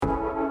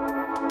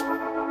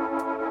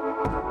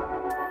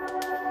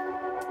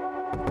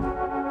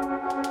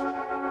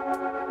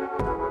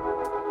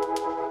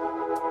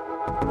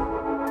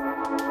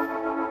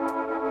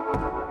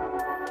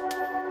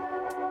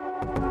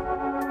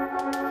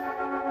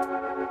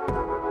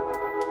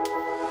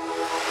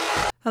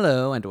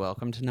Hello and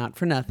welcome to Not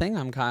For Nothing.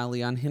 I'm Kyle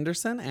Leon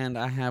Henderson, and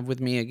I have with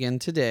me again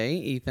today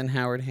Ethan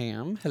Howard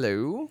Ham.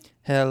 Hello.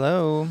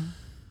 Hello.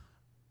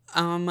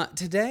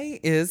 Today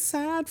is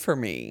sad for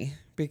me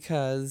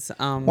because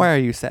Why are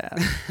you sad?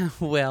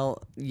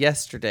 well,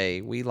 yesterday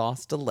we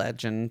lost a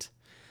legend.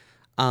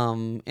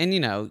 And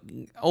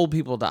old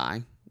people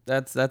die.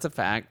 That's a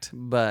fact,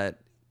 but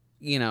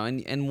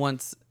and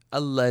once a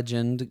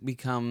legend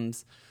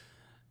becomes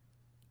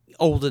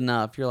old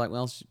enough, you're like,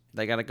 well,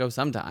 they got to go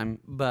sometime.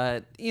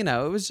 But, it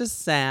was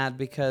just sad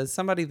because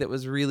somebody that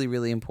was really,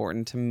 really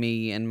important to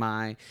me and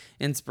my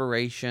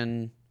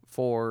inspiration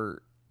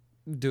for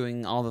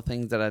doing all the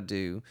things that I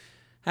do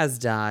has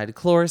died.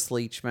 Cloris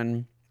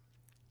Leachman,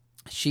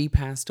 she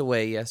passed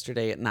away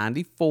yesterday at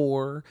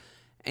 94,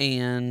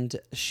 and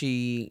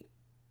she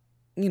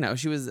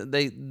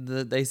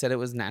they said it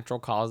was natural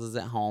causes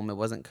at home. It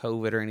wasn't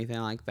COVID or anything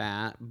like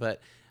that.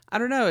 But I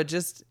don't know.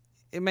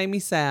 It made me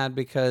sad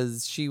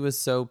because she was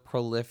so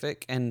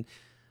prolific, and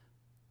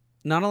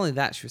not only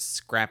that, she was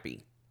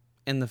scrappy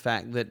in the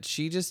fact that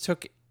she just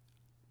took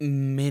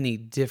many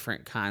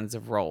different kinds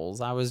of roles.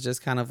 I was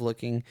just kind of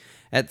looking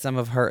at some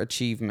of her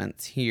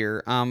achievements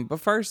here. But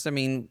first,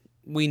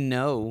 we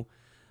know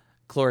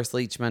Cloris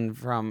Leachman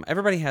from,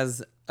 everybody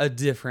has a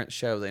different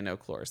show they know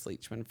Cloris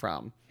Leachman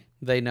from.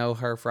 They know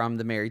her from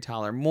the Mary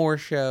Tyler Moore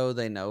Show.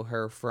 They know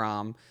her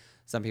from,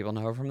 some people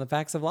know her from The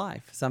Facts of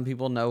Life. Some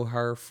people know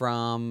her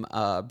from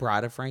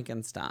Bride of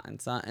Frankenstein.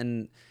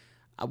 And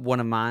one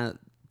of my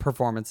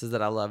performances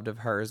that I loved of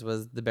hers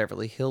was The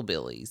Beverly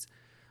Hillbillies.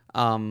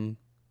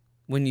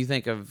 When you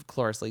think of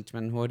Cloris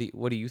Leachman,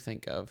 what do you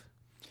think of?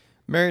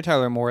 Mary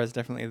Tyler Moore is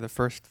definitely the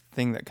first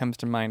thing that comes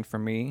to mind for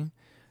me.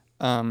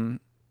 I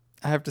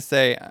have to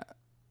say,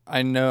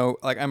 I know,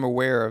 I'm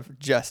aware of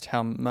just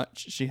how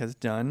much she has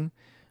done.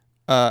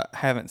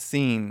 Haven't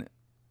seen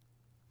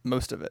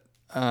most of it.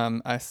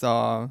 I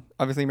saw,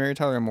 obviously, Mary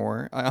Tyler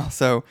Moore. I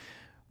also,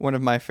 one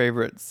of my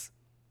favorites,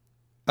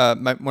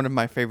 one of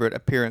my favorite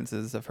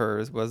appearances of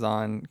hers was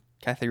on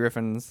Kathy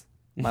Griffin's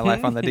My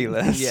Life on the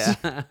D-List.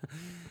 Yeah.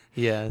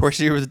 Yes. Where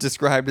she was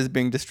described as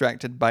being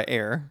distracted by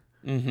air.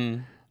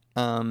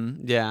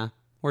 Mm-hmm. Yeah.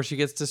 Where she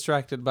gets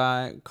distracted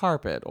by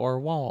carpet or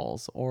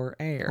walls or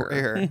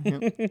air.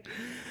 Yep.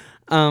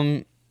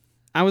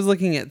 I was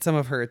looking at some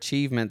of her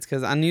achievements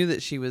because I knew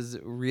that she was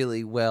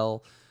really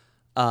well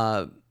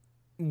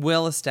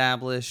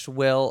established,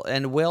 well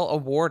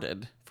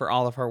awarded for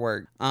all of her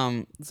work.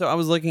 So I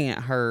was looking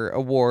at her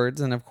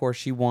awards, and of course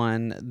she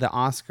won the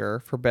Oscar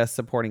for Best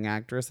Supporting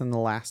Actress in The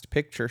Last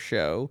Picture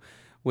Show.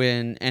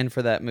 And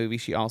for that movie,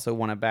 she also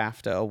won a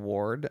BAFTA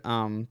award,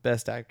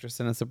 Best Actress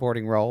in a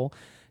Supporting Role.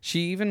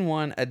 She even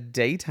won a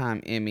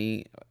Daytime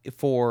Emmy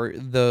for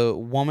The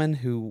Woman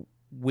Who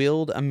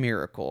Willed a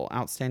Miracle,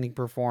 Outstanding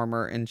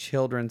Performer in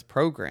Children's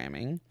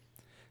Programming.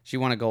 She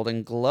won a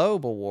Golden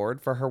Globe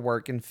Award for her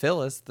work in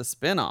Phyllis, the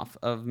spinoff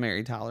of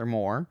Mary Tyler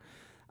Moore.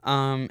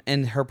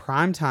 And her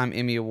Primetime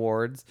Emmy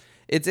Awards,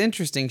 it's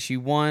interesting. She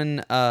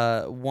won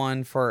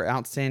one for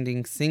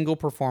Outstanding Single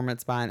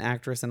Performance by an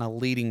Actress in a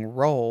Leading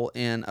Role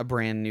in A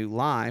Brand New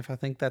Life. I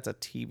think that's a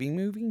TV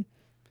movie.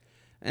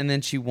 And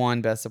then she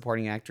won Best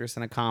Supporting Actress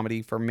in a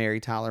Comedy for Mary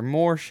Tyler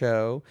Moore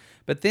Show.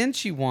 But then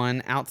she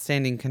won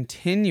Outstanding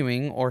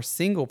Continuing or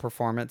Single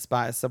Performance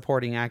by a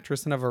Supporting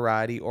Actress in a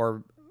Variety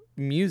or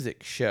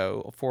Music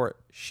Show for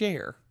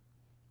Cher.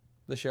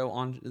 The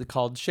show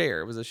called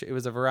Cher. It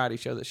was a variety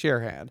show that Cher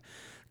had.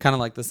 Kind of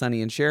like the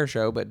Sonny and Cher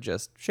show, but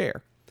just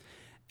Cher.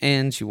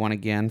 And she won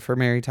again for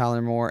Mary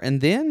Tyler Moore.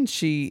 And then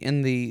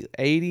in the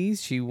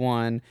 80s, she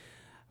won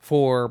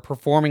for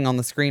performing on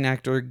the Screen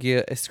Actors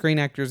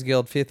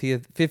Guild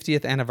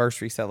 50th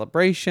anniversary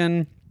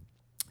celebration.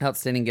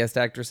 Outstanding guest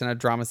actress in a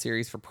drama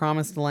series for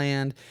Promised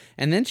Land.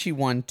 And then she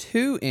won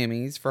 2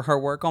 Emmys for her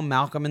work on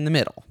Malcolm in the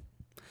Middle.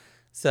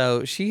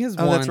 So she has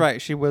won. Oh, that's right.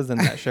 She was in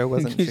that show,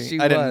 wasn't she?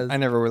 I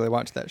never really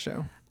watched that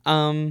show.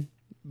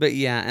 But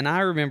yeah, and I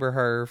remember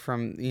her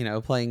from,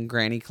 playing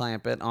Granny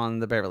Clampett on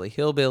the Beverly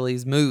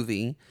Hillbillies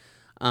movie.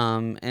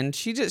 And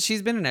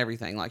she's been in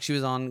everything. Like, she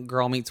was on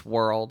Girl Meets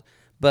World.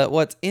 But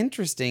what's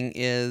interesting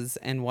is,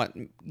 and what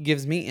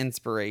gives me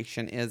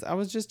inspiration is, I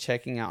was just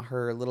checking out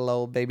her little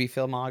old baby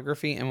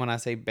filmography. And when I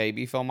say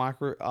baby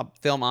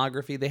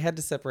filmography, they had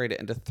to separate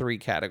it into 3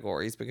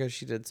 categories because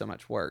she did so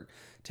much work.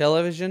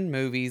 Television,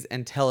 movies,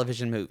 and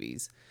television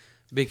movies.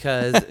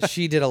 Because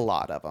she did a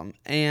lot of them.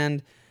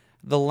 And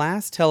the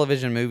last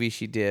television movie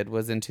she did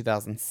was in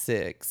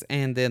 2006.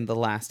 And then the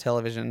last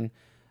television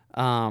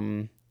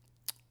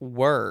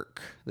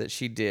work that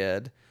she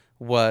did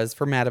was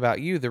for Mad About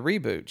You, the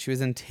reboot. She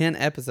was in 10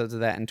 episodes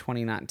of that in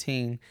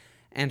 2019.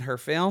 And her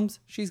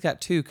films, she's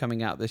got 2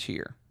 coming out this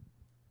year.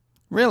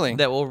 Really?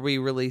 That will be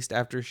released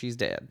after she's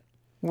dead.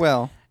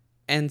 Well.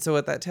 And so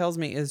what that tells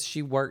me is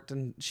she worked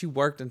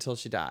until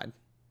she died.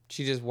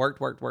 She just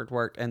worked,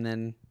 and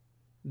then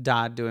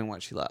died doing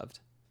what she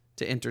loved,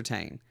 to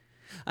entertain.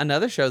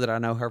 Another show that I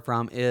know her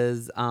from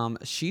is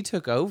she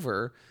took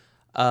over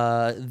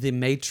the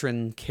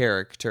matron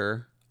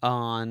character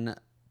on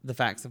The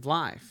Facts of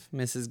Life,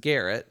 Mrs.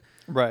 Garrett.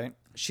 Right.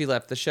 she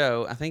left the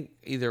show, I think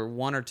either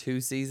 1 or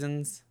 2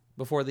 seasons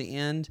before the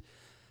end.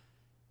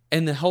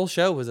 And the whole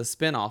show was a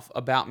spinoff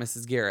about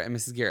Mrs. Garrett, and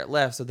Mrs. Garrett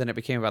left. So then it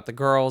became about the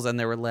girls, and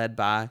they were led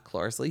by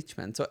Cloris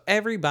Leachman. So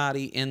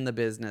everybody in the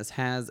business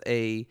has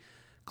a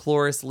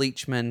Cloris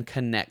Leachman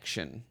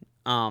connection.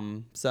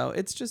 So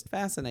it's just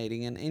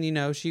fascinating. And you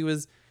know,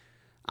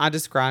 I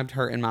described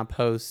her in my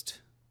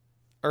post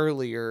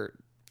earlier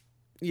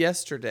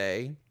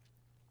yesterday.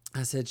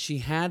 I said she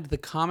had the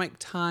comic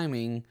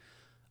timing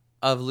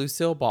of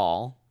Lucille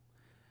Ball,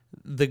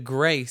 the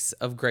grace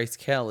of Grace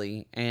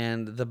Kelly,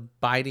 and the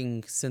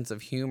biting sense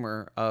of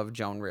humor of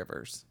Joan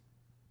Rivers.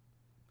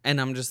 And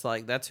I'm just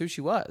like, that's who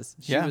she was.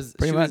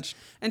 Pretty much.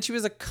 And she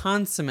was a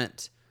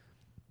consummate,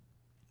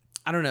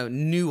 I don't know,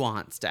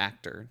 nuanced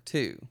actor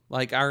too.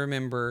 Like I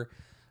remember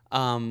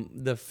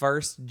the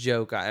first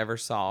joke I ever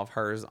saw of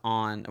hers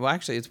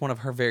actually it's one of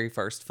her very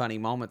first funny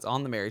moments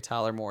on the Mary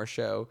Tyler Moore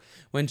Show,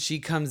 when she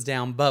comes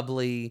down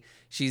bubbly.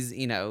 She's,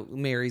 you know,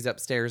 Mary's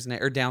upstairs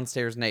or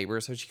downstairs neighbor.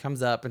 So she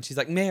comes up and she's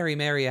like,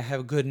 Mary, I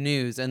have good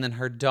news. And then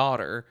her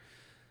daughter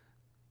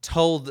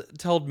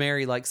told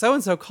Mary, like,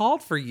 so-and-so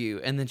called for you.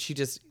 And then she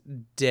just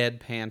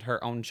deadpanned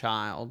her own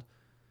child.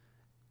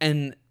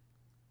 And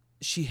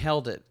she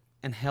held it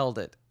and held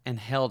it and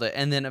held it.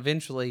 And then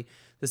eventually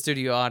the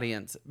studio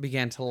audience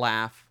began to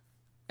laugh.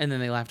 And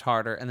then they laughed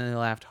harder, and then they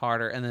laughed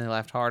harder, and then they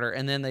laughed harder,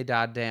 and then they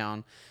died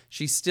down.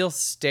 She's still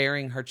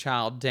staring her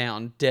child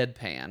down,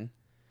 deadpan.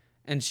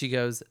 And she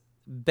goes,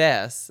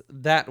 Bess,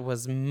 that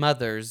was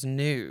mother's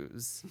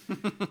news.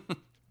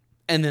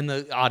 And then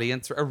the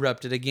audience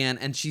erupted again,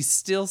 and she's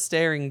still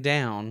staring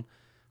down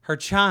her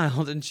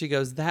child, and she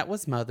goes, that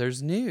was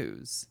mother's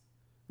news.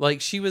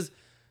 Like, she was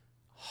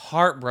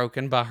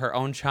heartbroken by her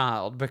own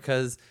child,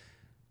 because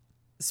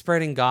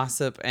spreading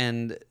gossip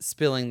and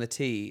spilling the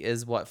tea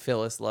is what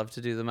Phyllis loved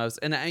to do the most.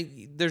 And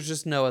there's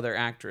just no other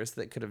actress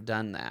that could have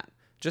done that.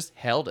 Just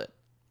held it.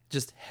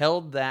 Just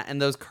held that.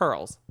 And those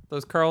curls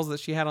that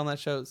she had on that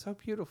show, so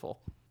beautiful.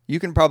 You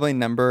can probably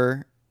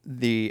number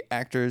the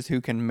actors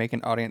who can make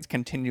an audience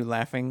continue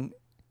laughing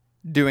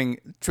doing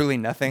truly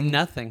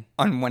nothing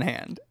on one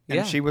hand.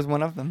 And she was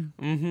one of them.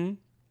 Mm-hmm.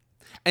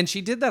 And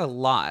she did that a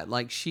lot.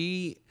 Like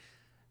she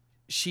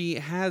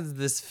has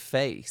this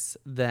face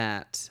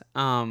that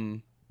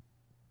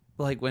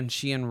like when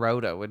she and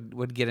Rhoda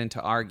would get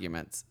into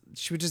arguments,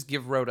 she would just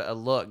give Rhoda a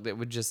look that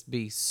would just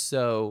be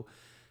so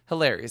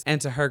hilarious. And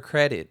to her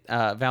credit,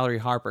 Valerie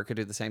Harper could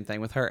do the same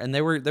thing with her. And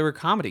they were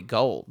comedy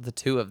gold, the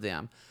two of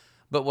them.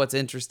 But what's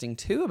interesting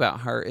too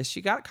about her is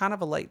she got kind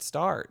of a late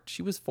start.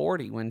 She was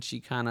 40 when she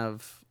kind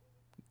of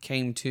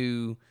came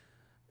to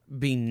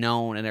be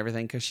known and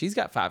everything, because she's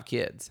got 5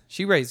 kids.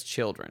 She raised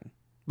children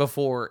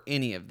before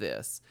any of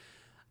this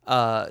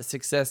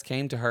success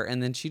came to her,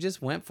 and then she just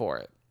went for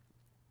it.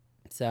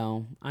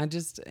 So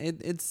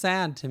it's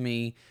sad to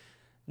me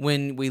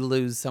when we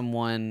lose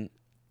someone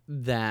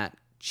that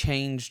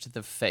changed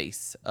the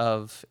face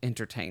of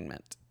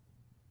entertainment,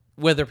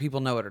 whether people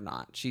know it or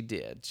not. She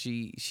did.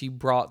 She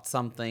brought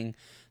something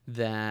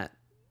that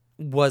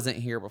wasn't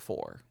here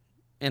before,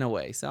 in a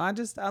way. So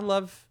I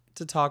love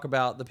to talk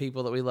about the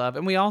people that we love.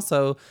 And we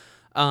also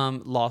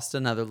lost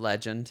another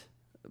legend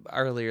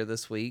earlier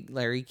this week.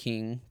 Larry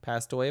King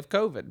passed away of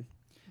COVID.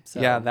 So,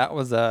 yeah, that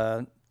was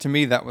to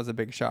me, that was a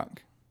big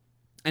shock.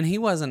 And he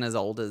wasn't as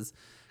old as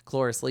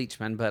Cloris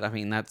Leachman, but I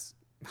mean, that's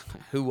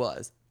who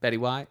was? Betty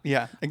White?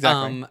 Yeah,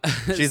 exactly.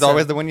 She's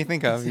always the one you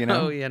think of, you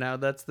know? Oh, you know,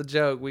 that's the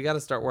joke. We got to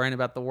start worrying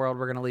about the world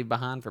we're going to leave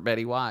behind for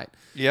Betty White.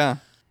 Yeah.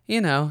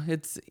 You know,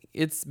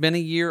 it's been a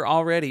year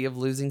already of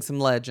losing some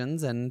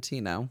legends, and,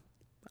 you know,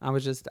 I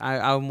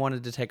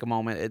wanted to take a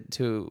moment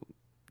to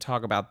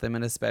talk about them,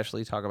 and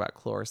especially talk about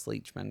Cloris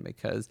Leachman,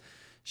 because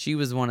she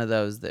was one of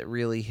those that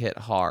really hit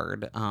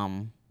hard,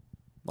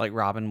 like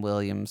Robin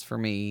Williams for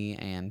me,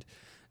 and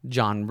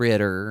John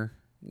Ritter,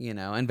 you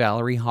know, and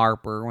Valerie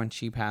Harper when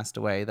she passed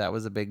away. That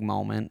was a big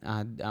moment.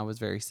 I was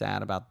very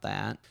sad about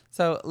that.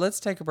 So let's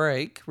take a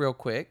break real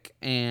quick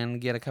and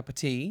get a cup of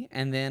tea,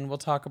 and then we'll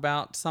talk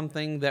about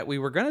something that we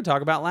were going to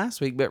talk about last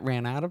week but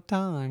ran out of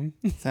time.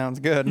 Sounds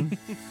good.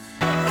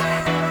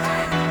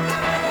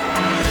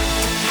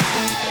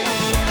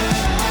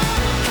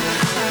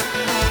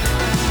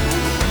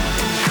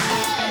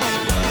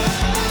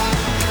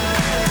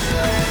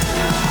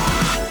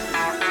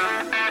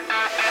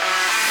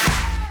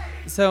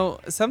 So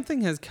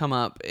something has come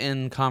up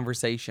in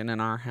conversation in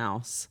our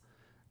house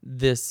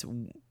this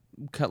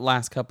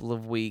last couple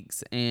of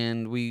weeks,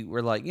 and we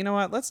were like, you know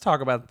what, let's talk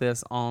about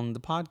this on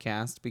the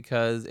podcast,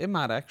 because it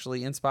might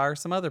actually inspire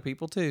some other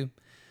people too.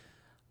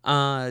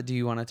 Do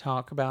you want to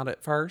talk about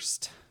it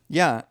first?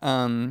 Yeah.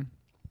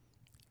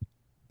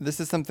 This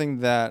is something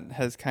that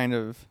has kind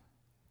of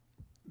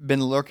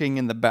been lurking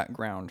in the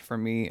background for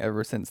me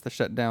ever since the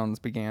shutdowns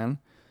began.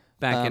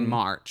 Back in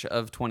March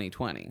of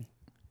 2020.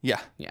 Yeah.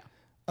 Yeah.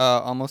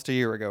 Almost a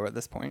year ago at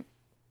this point.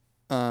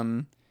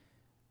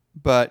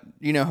 But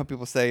you know how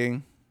people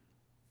say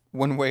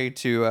one way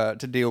to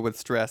deal with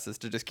stress is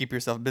to just keep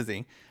yourself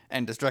busy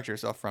and distract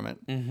yourself from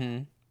it.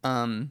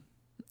 Mm-hmm.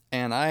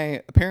 And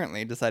I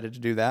apparently decided to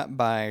do that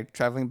by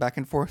traveling back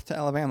and forth to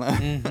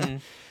Alabama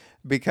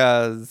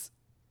because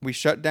we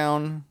shut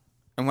down.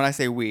 And when I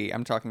say we,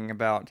 I'm talking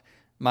about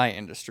my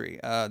industry,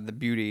 the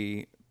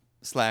beauty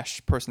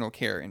 / personal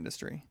care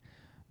industry,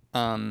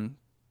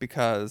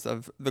 because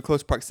of the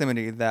close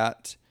proximity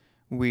that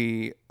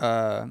we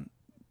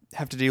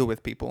have to deal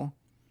with people.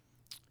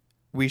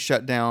 We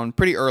shut down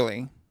pretty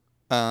early.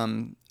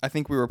 I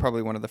think we were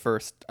probably one of the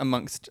first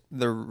amongst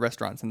the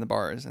restaurants and the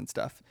bars and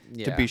stuff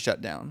to be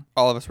shut down.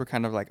 All of us were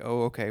kind of like,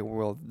 oh, okay,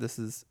 well, this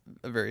is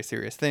a very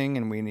serious thing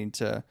and we need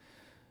to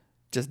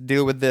just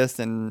deal with this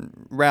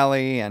and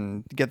rally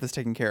and get this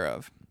taken care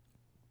of.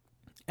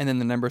 And then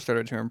the numbers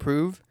started to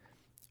improve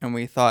and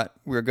we thought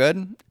we were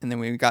good. And then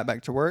we got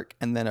back to work.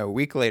 And then a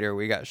week later,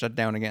 we got shut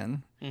down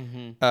again.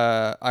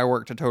 I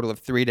worked a total of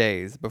 3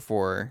 days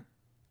before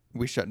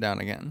we shut down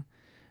again.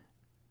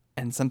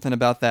 And something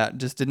about that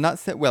just did not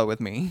sit well with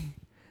me.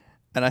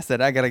 And I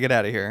said, I got to get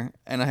out of here.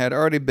 And I had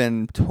already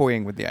been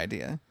toying with the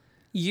idea.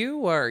 You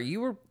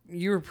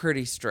were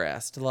pretty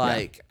stressed.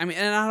 Like, I mean,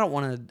 and I don't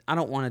want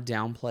to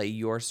downplay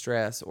your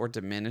stress or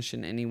diminish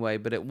in any way,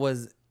 but it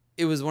was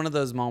one of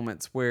those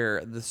moments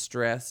where the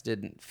stress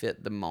didn't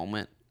fit the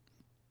moment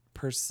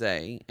per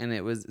se, and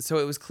it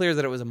was clear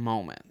that it was a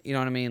moment. You know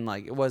what I mean?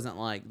 Like, it wasn't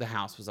like the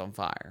house was on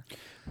fire.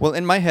 Well,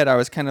 in my head, I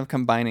was kind of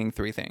combining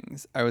three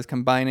things. I was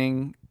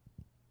combining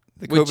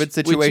the COVID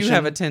situation. Which you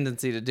have a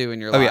tendency to do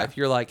in your life. Yeah.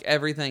 You're like,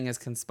 everything is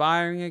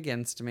conspiring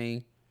against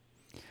me.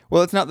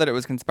 Well, it's not that it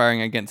was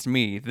conspiring against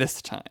me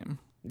this time.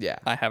 Yeah.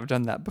 I have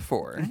done that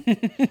before.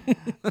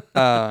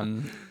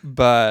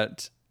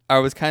 But I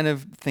was kind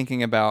of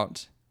thinking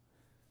about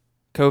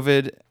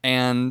COVID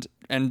and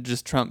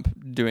just Trump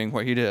doing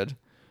what he did.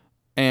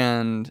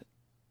 And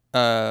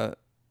the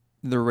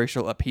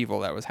racial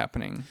upheaval that was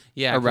happening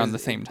around the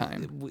same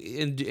time.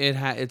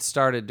 It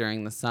started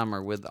during the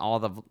summer with all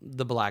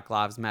the Black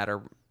Lives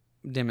Matter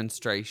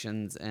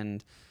demonstrations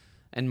and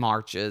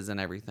marches and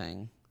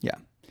everything. Yeah.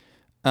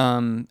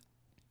 And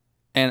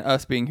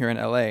us being here in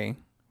LA,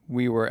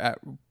 we were at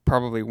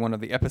probably one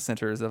of the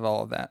epicenters of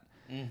all of that.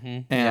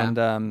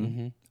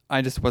 And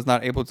I just was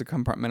not able to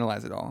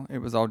compartmentalize it all. It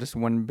was all just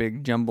one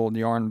big jumbled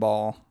yarn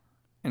ball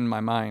in my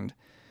mind.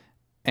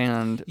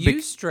 And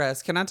you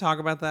stress. Can I talk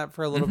about that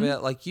for a little bit?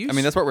 Like I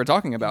mean, that's what we're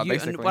talking about,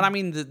 basically. But I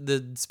mean,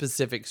 the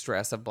specific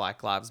stress of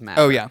Black Lives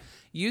Matter. Oh yeah.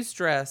 You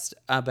stressed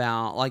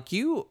about, like,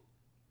 you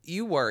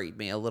worried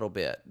me a little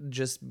bit,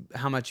 just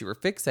how much you were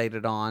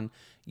fixated on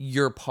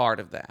your part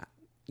of that.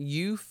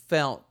 You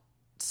felt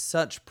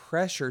such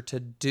pressure to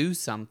do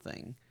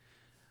something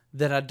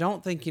that I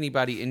don't think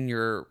anybody in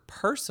your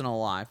personal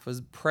life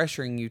was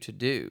pressuring you to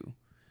do.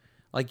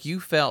 Like, you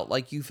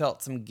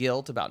felt some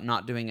guilt about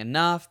not doing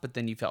enough, but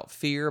then you felt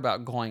fear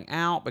about going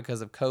out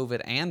because of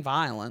COVID and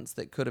violence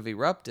that could have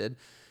erupted.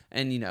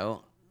 And,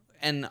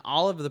 and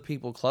all of the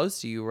people close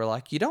to you were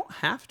like, you don't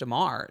have to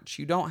march.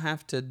 You don't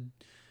have to,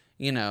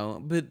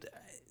 but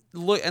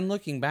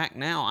looking back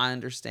now, I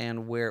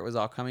understand where it was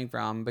all coming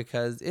from,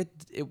 because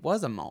it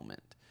was a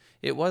moment.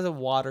 It was a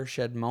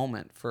watershed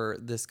moment for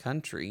this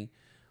country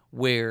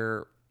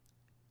where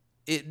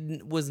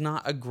it was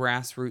not a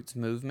grassroots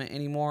movement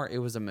anymore. It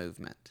was a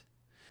movement.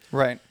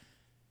 Right.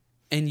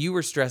 And you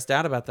were stressed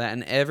out about that.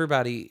 And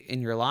everybody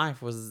in your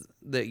life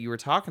that you were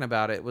talking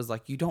about it was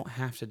like, you don't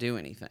have to do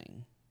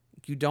anything.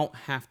 You don't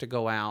have to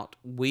go out.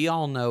 We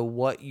all know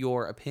what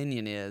your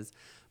opinion is,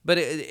 but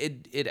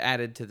it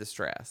added to the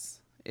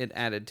stress. It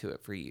added to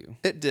it for you.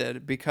 It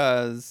did,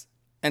 because,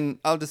 and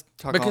I'll just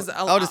talk because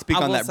I'll just speak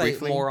on that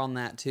briefly. More on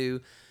that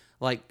too.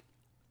 Like,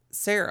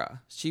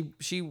 Sarah, she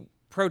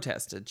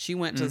protested. She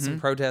went to some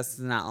protests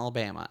in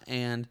Alabama,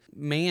 and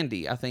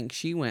Mandy, I think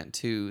she went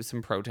to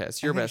some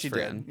protests. Your best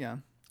friend, yeah,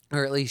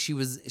 or at least she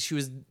was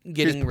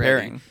getting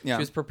ready. Yeah. She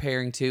was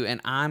preparing to.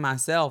 And I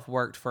myself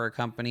worked for a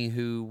company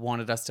who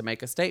wanted us to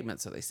make a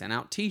statement, so they sent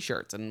out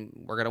T-shirts, and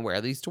we're gonna wear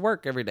these to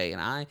work every day.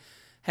 And I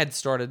had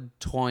started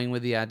toying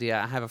with the idea.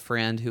 I have a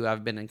friend who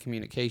I've been in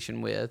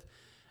communication with,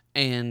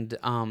 and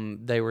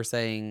they were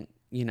saying,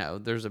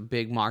 there's a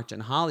big march in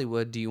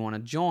Hollywood. Do you want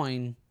to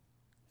join?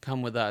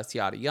 Come with us,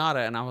 yada yada.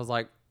 And I was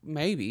like,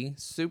 maybe,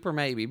 super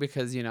maybe,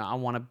 because I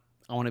want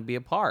to be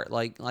a part.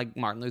 Like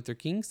Martin Luther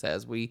King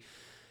says, we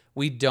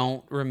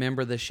don't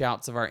remember the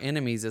shouts of our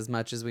enemies as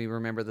much as we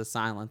remember the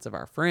silence of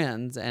our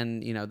friends.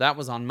 And that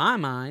was on my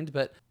mind,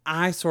 but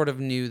I sort of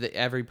knew that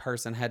every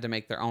person had to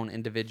make their own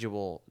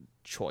individual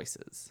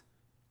choices.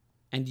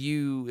 And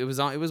it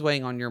was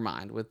weighing on your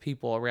mind, with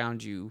people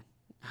around you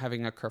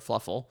having a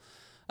kerfluffle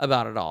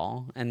about it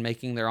all and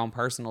making their own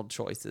personal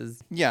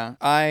choices. Yeah,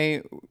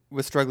 I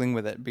was struggling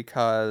with it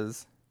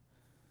because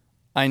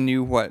I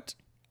knew what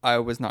I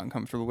was not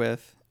comfortable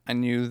with. I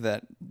knew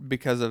that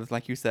because of,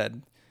 like you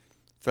said,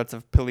 threats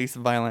of police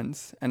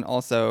violence and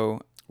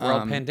also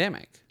world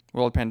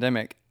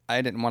pandemic,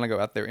 I didn't want to go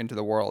out there into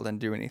the world and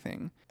do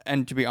anything.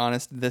 And to be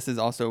honest, this is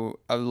also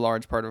a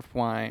large part of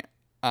why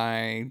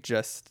I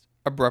just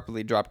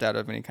abruptly dropped out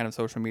of any kind of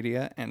social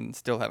media and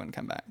still haven't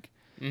come back.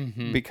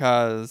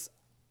 Because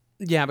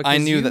Yeah, because I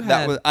knew you that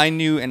had, I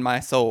knew in my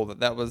soul that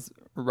that was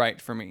right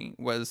for me,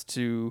 was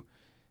to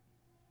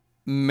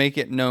make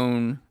it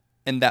known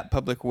in that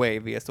public way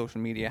via social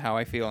media how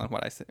I feel and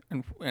what I say,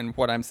 and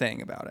what I'm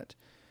saying about it.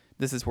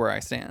 This is where I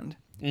stand.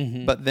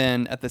 Mhm. But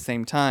then at the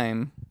same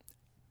time,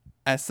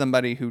 as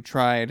somebody who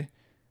tried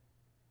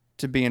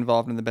to be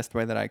involved in the best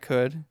way that I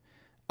could,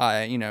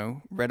 I,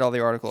 read all the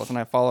articles and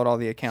I followed all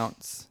the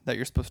accounts that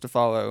you're supposed to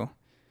follow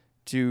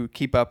to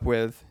keep up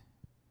with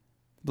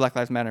Black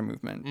Lives Matter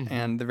movement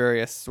and the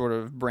various sort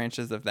of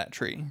branches of that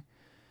tree.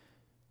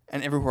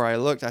 And everywhere I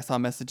looked, I saw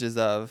messages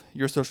of,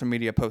 your social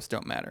media posts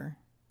don't matter.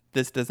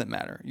 This doesn't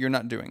matter. You're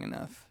not doing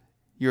enough.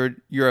 You're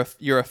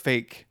a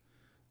fake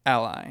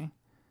ally.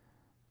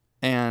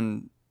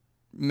 And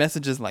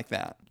messages like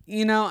that.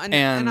 and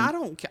I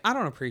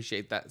don't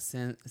appreciate that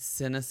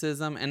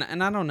cynicism,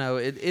 and I don't know.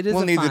 It is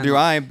Well, a neither fine do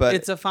line. I, but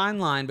it's a fine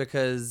line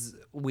because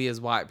we as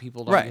white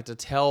people don't Right. get to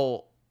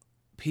tell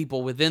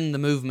people within the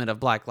movement of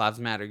Black Lives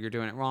Matter you're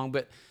doing it wrong.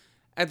 But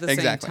at the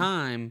Exactly. same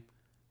time,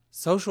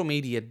 social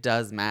media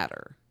does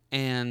matter,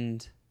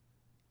 and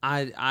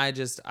I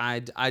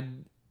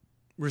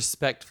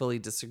respectfully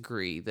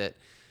disagree that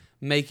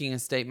making a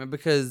statement,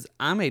 because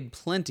I made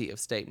plenty of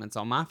statements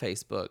on my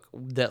Facebook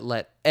that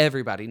let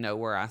everybody know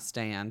where I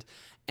stand.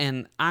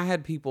 And I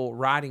had people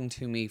writing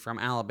to me from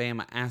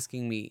Alabama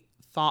asking me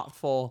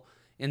thoughtful,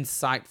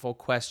 insightful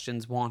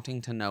questions,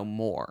 wanting to know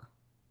more.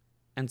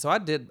 And so I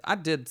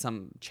did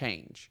some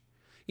change.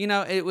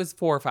 It was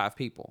 4 or 5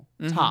 people,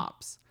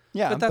 tops.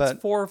 Yeah, but that's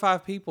but 4 or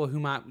 5 people who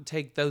might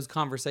take those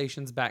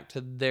conversations back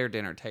to their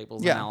dinner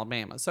tables in Yeah.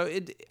 Alabama. So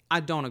I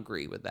don't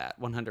agree with that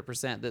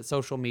 100%, that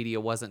social media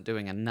wasn't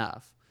doing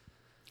enough.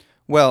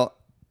 well,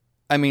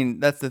 I mean,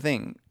 that's the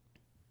thing.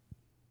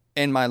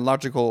 In my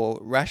logical,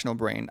 rational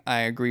brain, I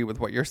agree with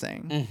what you're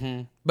saying.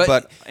 Mm-hmm.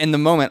 But in the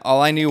moment,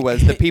 all I knew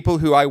was the people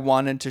who I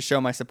wanted to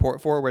show my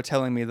support for were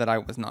telling me that I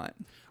was not.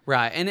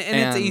 Right. And it's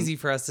And- easy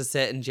for us to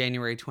sit in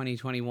January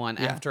 2021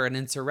 Yeah. after an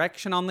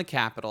insurrection on the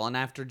Capitol, and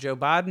after Joe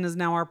Biden is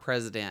now our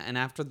president, and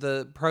after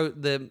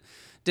the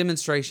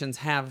demonstrations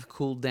have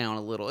cooled down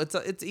a little.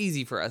 It's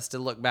easy for us to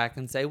look back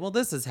and say, well,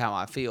 this is how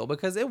I feel,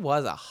 because it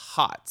was a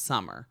hot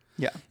summer.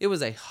 Yeah. It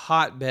was a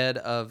hotbed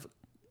of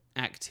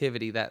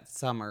activity that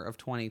summer of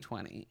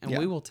 2020, and Yeah.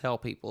 we will tell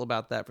people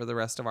about that for the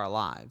rest of our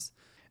lives.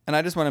 And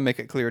I just want to make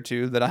it clear,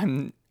 too, that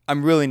I'm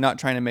really not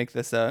trying to make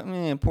this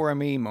a poor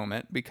me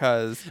moment,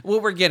 because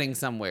Well, we're getting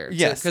somewhere.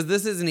 Yes. Because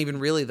this isn't even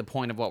really the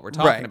point of what we're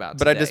talking about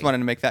But I today. just wanted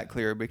to make that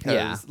clear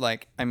because, Yeah.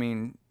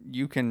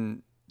 you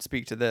can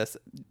speak to this.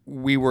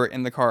 We were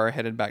in the car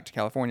headed back to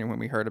California when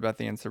we heard about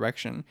the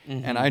insurrection,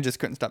 and I just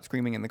couldn't stop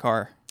screaming in the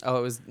car. Oh,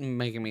 it was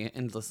making me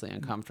endlessly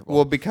uncomfortable.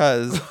 Well,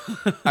 because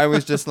I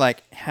was just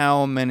like,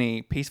 how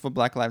many peaceful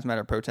Black Lives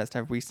Matter protests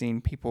have we seen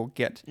people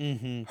get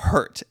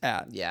hurt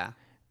at? yeah.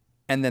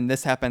 And then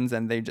this happens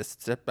and they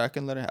just sit back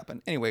and let it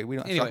happen. Anyway, we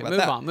don't have to talk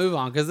about Move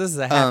on, because this is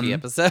a happy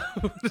episode.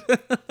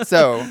 that.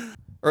 So,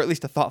 or at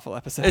least a thoughtful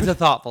episode. It's a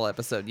thoughtful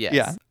episode, yes.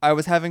 Yeah. I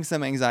was having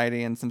some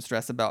anxiety and some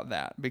stress about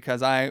that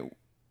because I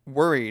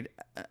worried,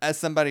 as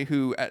somebody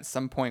who at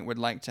some point would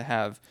like to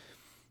have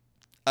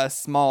a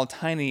small,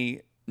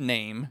 tiny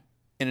name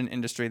in an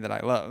industry that I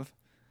love,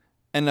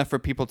 enough for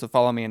people to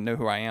follow me and know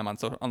who I am on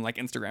like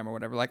Instagram or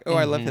whatever. Like, oh,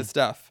 I love his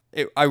stuff.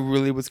 I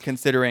really was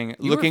considering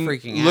You were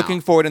freaking looking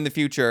out. forward in the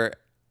future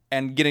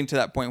and getting to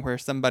that point where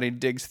somebody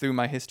digs through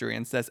my history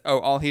and says, oh,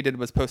 all he did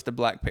was post a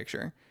black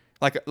picture,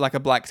 like a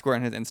black square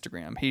on his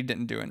Instagram. He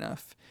didn't do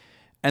enough.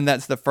 And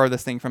that's the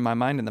furthest thing from my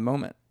mind in the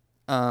moment.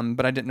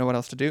 But I didn't know what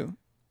else to do.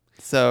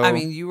 So I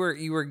mean, you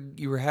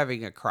were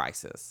having a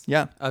crisis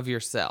yeah, of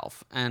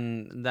yourself,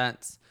 and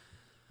that's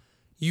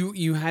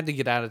you had to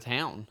get out of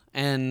town.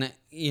 And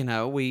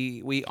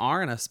we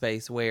are in a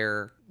space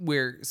where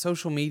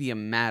social media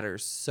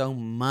matters so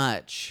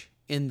much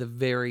in the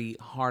very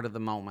heart of the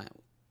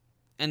moment.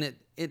 And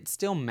it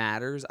still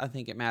matters. I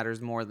think it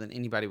matters more than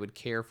anybody would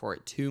care for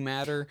it to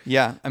matter.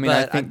 yeah. I mean,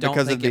 But I think don't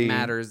because think of the it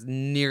matters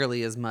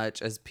nearly as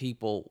much as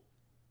people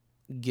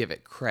give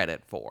it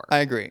credit for. I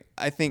agree.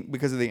 I think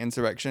because of the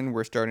insurrection,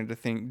 we're starting to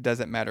think, does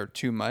it matter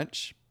too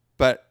much?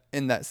 But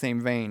in that same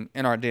vein,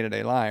 in our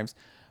day-to-day lives,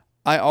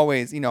 I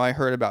always, I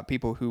heard about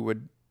people who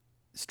would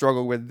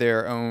struggle with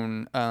their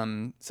own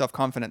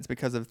self-confidence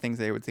because of things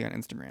they would see on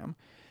Instagram.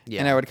 Yeah.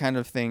 And I would kind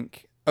of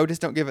think, oh,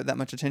 just don't give it that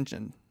much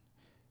attention.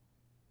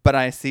 But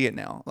I see it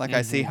now. Like,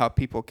 I see how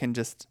people can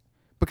just,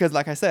 because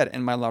like I said,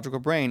 in my logical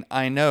brain,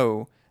 I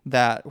know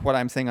that what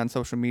I'm saying on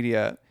social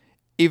media,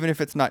 even if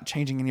it's not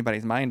changing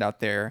anybody's mind out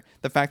there,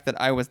 the fact that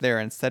I was there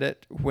and said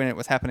it when it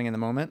was happening in the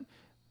moment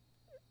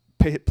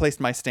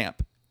placed my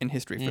stamp in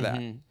history for that.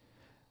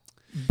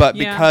 But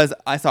Yeah. because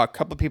I saw a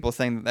couple people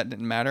saying that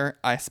didn't matter,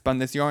 I spun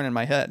this yarn in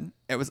my head.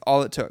 It was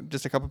all it took.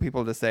 Just a couple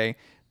people to say,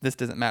 this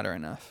doesn't matter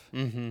enough.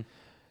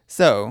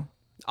 So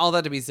All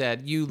that to be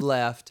said, you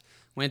left,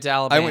 went to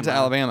Alabama. I went to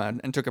Alabama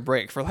and took a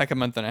break for like a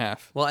month and a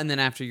half. Well, and then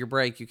after your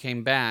break, you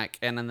came back,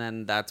 and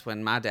then that's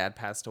when my dad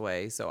passed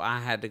away. So I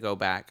had to go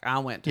back. I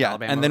went to Yeah,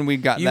 Alabama. and then we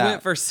got you that.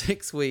 went for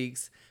 6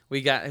 weeks.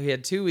 We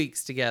had 2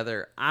 weeks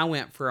together. I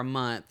went for a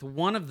month.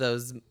 One of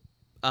those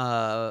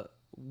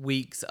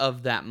weeks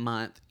of that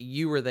month,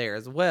 you were there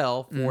as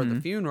well for the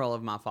funeral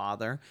of my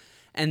father.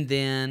 And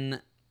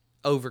then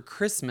over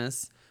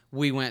Christmas,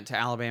 we went to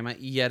Alabama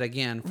yet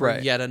again for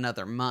Right. yet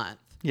another month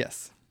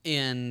Yes.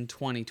 in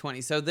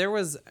 2020. So there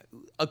was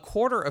a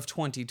quarter of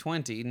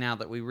 2020, now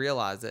that we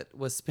realize it,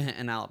 was spent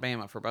in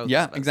Alabama for both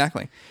Yeah, of us.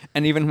 exactly.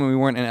 And even when we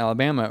weren't in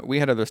Alabama, we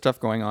had other stuff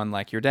going on,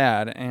 like your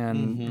dad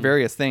and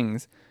various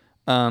things.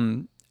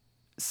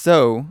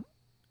 So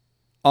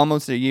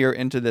almost a year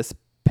into this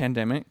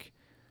pandemic,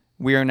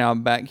 we are now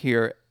back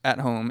here at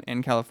home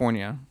in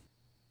California.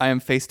 I am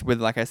faced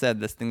with, like I said,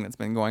 this thing that's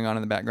been going on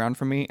in the background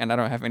for me, and I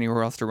don't have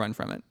anywhere else to run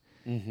from it.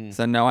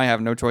 So now I have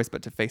no choice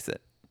but to face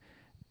it.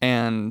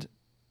 And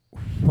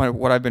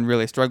what I've been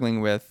really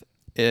struggling with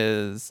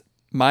is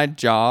my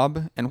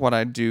job and what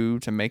I do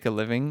to make a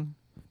living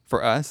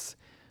for us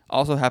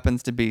also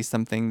happens to be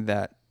something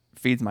that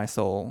feeds my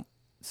soul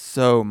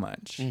so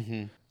much.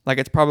 Like,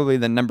 it's probably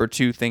the number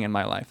 2 thing in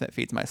my life that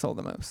feeds my soul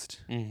the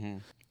most.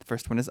 The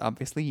first one is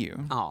obviously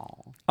you.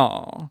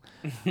 Aw.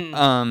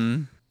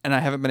 And I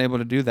haven't been able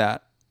to do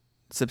that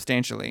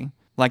substantially.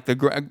 Like,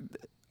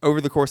 over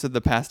the course of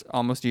the past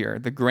almost year,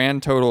 the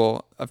grand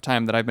total of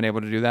time that I've been able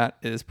to do that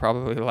is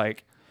probably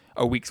like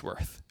a week's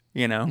worth,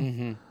 you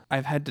know?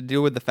 I've had to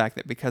deal with the fact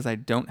that because I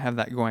don't have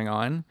that going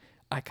on,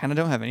 I kind of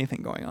don't have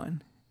anything going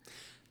on.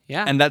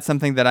 Yeah. And that's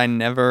something that I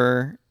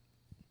never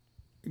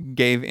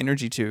gave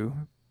energy to,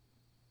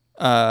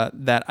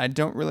 that I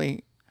don't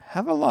really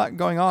have a lot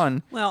going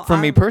on for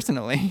me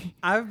personally.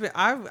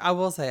 I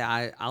will say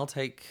I'll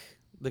take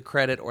the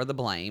credit or the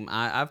blame.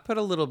 I've put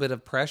a little bit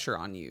of pressure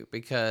on you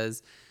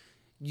because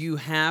you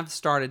have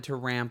started to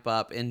ramp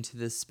up into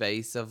this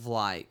space of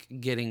like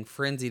getting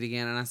frenzied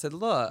again. And I said,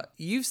 look,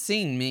 you've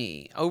seen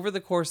me over the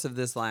course of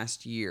this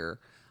last year.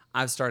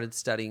 I've started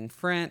studying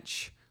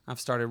French. I've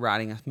started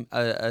writing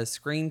a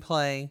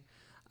screenplay.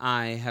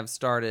 I have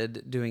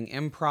started doing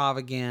improv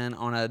again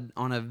on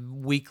a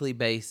weekly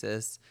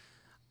basis.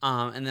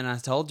 And then I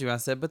told you, I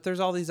said, but there's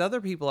all these other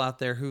people out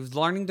there who's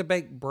learning to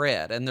bake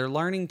bread, and they're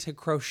learning to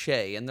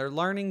crochet, and they're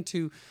learning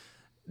to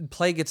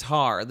play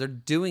guitar. They're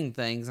doing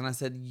things. And I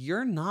said,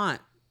 you're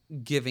not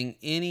giving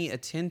any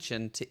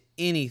attention to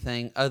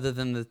anything other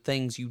than the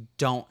things you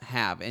don't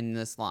have in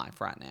this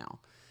life right now.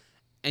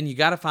 And you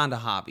got to find a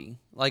hobby.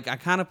 Like, I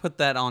kind of put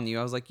that on you.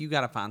 I was like, you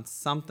got to find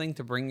something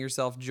to bring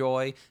yourself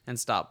joy and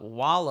stop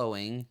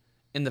wallowing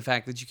in the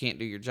fact that you can't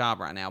do your job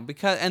right now.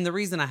 And the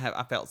reason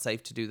I felt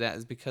safe to do that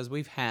is because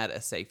we've had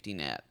a safety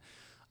net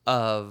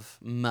of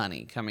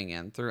money coming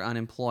in through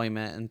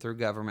unemployment and through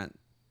government,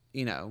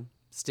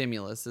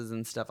 stimuluses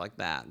and stuff like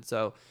that.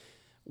 So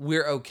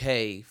we're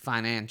okay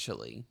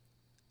financially.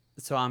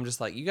 So I'm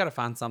just like, you got to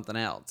find something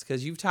else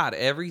because you've tied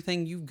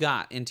everything you've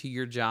got into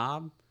your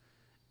job.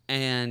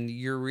 And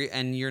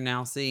you're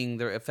now seeing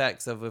the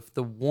effects of if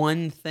the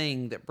one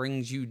thing that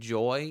brings you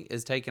joy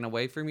is taken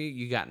away from you,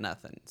 you got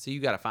nothing. So you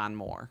got to find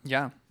more.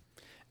 Yeah.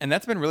 And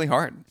that's been really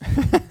hard.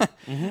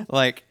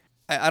 Like,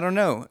 I don't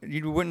know.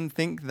 You wouldn't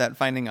think that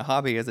finding a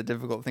hobby is a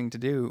difficult thing to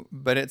do,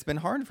 but it's been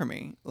hard for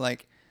me.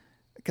 Like,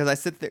 because I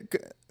sit there,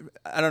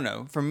 I don't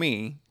know. For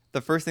me,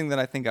 the first thing that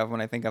I think of when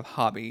I think of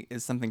hobby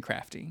is something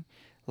crafty.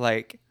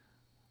 Like,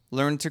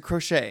 learn to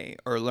crochet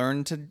or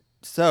learn to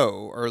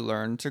sew or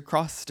learn to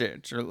cross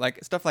stitch or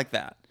like stuff like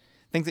that.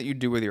 Things that you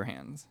do with your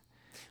hands.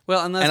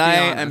 Well, and I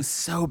am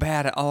so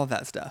bad at all of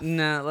that stuff.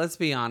 No, let's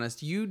be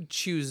honest. You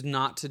choose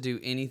not to do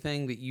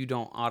anything that you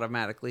don't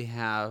automatically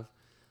have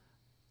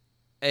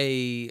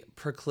a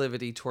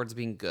proclivity towards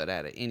being good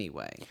at it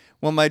anyway.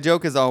 Well, my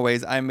joke is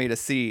always I made a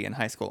C in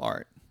high school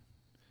art.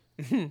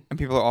 And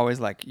people are always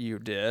like, you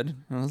did?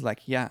 And I was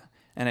like, yeah.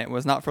 And it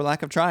was not for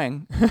lack of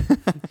trying.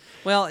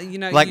 Well,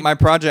 my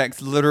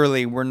projects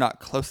literally were not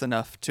close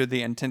enough to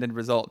the intended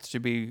results to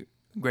be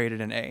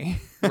graded an A.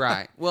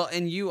 Right. Well,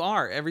 and you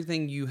are.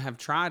 Everything you have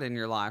tried in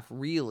your life,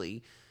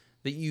 really,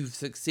 that you've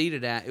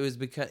succeeded at, it was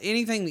because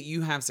anything that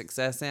you have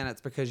success in,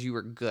 it's because you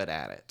were good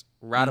at it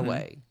right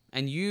away.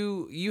 And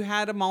you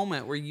had a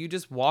moment where you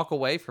just walk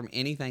away from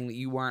anything that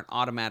you weren't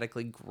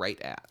automatically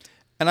great at.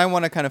 And I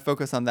want to kind of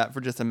focus on that for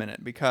just a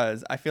minute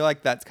because I feel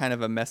like that's kind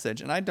of a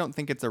message, and I don't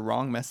think it's a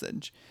wrong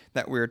message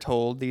that we're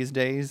told these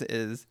days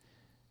is,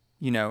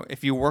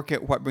 if you work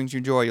at what brings you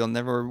joy, you'll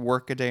never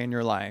work a day in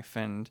your life,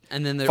 and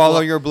then follow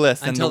your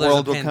bliss, and the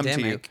world will come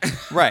to you.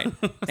 Right.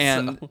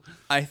 And so.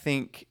 I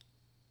think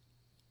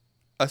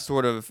a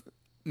sort of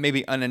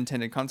maybe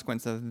unintended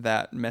consequence of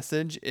that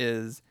message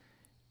is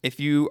if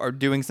you are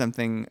doing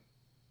something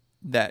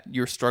that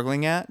you're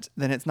struggling at,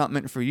 then it's not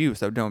meant for you,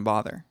 so don't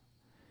bother.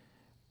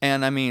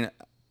 And I mean,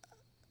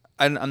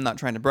 I'm not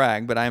trying to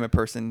brag, but I'm a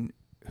person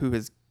who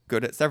is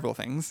good at several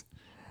things.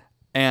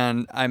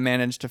 And I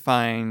managed to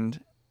find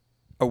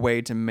a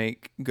way to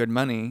make good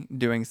money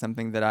doing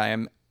something that I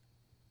am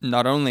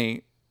not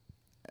only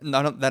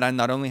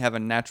have a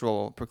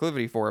natural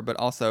proclivity for, but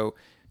also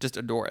just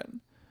adore it.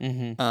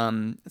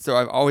 So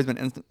I've always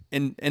been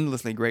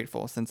endlessly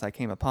grateful since I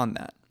came upon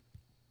that.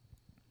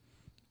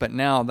 But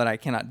now that I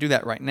cannot do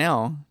that right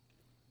now,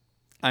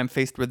 I'm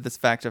faced with this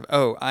fact of,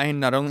 I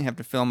not only have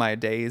to fill my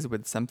days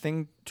with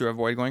something to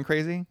avoid going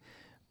crazy,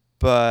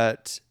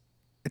 but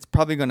it's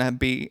probably going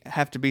to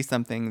have to be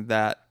something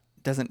that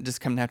doesn't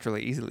just come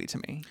naturally easily to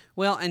me.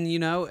 Well, and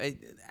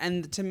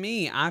and to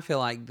me, I feel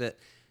like that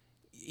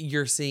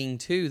you're seeing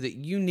too that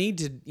you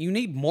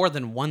need more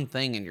than one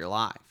thing in your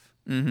life.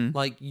 Mm-hmm.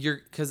 Like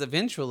because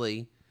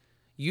eventually,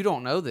 you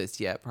don't know this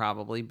yet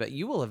probably, but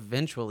you will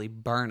eventually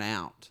burn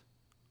out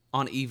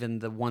on even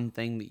the one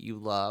thing that you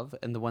love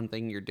and the one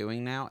thing you're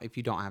doing now if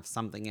you don't have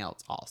something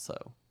else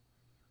also.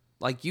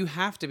 Like you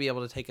have to be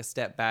able to take a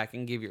step back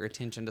and give your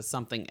attention to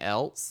something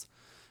else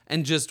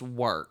and just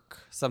work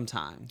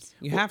sometimes.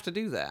 You have to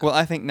do that. Well,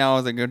 I think now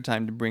is a good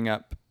time to bring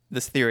up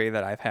this theory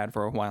that I've had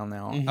for a while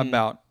now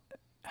about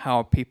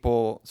how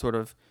people sort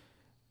of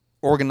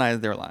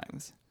organize their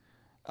lives.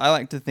 I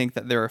like to think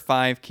that there are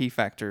 5 key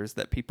factors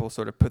that people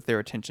sort of put their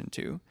attention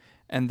to,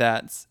 and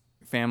that's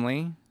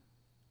family,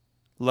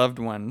 loved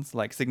ones,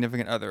 like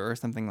significant other or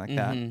something like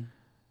that,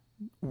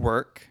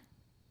 work,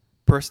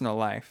 personal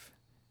life,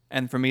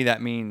 and for me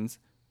that means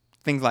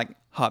things like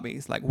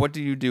hobbies, like what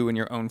do you do in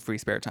your own free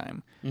spare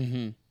time,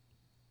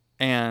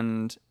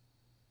 and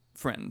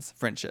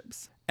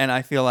friendships. And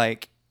I feel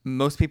like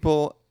most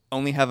people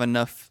only have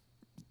enough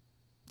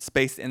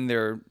space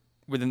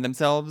within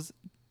themselves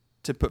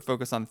to put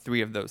focus on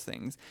 3 of those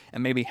things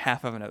and maybe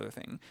half of another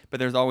thing. But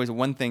there's always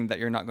one thing that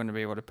you're not going to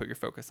be able to put your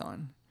focus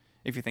on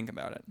if you think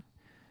about it.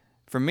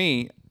 For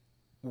me,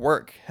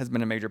 work has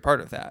been a major part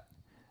of that.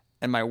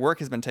 And my work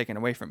has been taken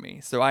away from me.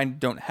 So I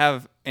don't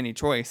have any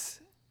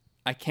choice.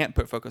 I can't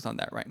put focus on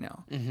that right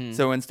now.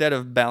 So instead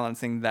of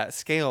balancing that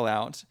scale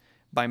out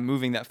by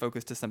moving that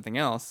focus to something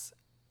else,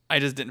 I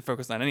just didn't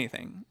focus on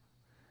anything.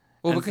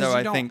 Well, and because so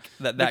I think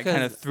that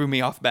kind of threw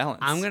me off balance.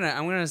 I'm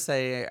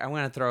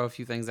gonna throw a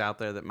few things out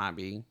there that might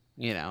be,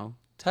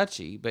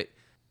 touchy, but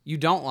you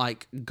don't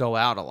like go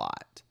out a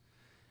lot,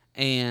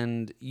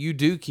 and you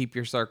do keep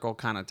your circle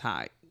kind of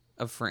tight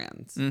of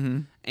friends,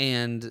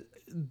 and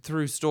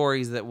through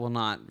stories that will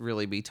not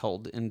really be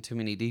told in too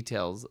many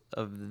details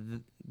of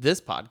this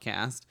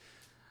podcast,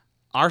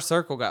 our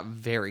circle got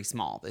very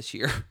small this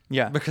year.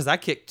 Yeah, because I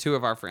kicked 2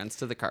 of our friends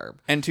to the curb.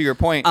 And to your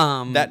point,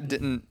 that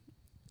didn't.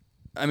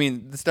 I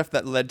mean, the stuff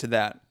that led to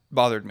that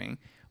bothered me,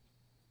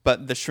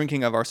 but the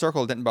shrinking of our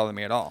circle didn't bother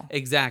me at all.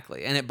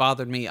 Exactly. And it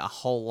bothered me a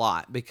whole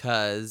lot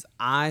because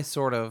I'm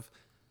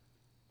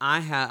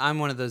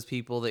one of those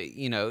people that,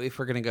 if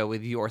we're going to go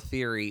with your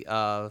theory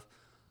of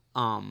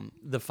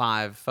the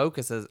 5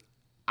 focuses,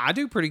 I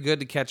do pretty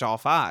good to catch all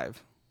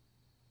 5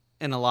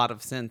 in a lot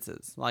of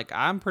senses. Like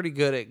I'm pretty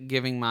good at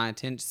giving my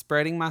attention,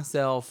 spreading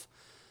myself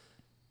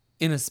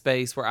in a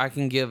space where I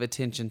can give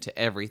attention to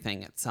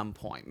everything at some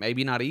point.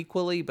 Maybe not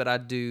equally, but I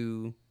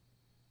do.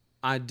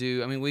 I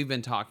mean, we've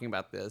been talking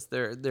about this.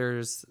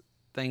 There's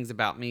things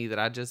about me that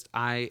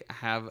I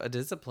have a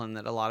discipline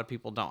that a lot of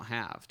people don't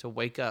have, to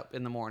wake up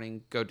in the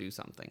morning, go do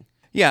something.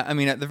 Yeah, I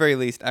mean, at the very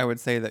least, I would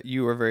say that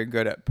you are very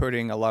good at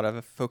putting a lot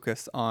of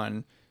focus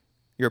on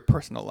your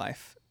personal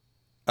life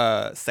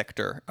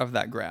sector of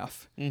that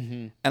graph.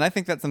 Mm-hmm. And I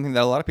think that's something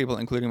that a lot of people,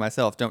 including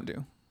myself, don't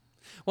do.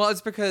 Well,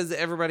 it's because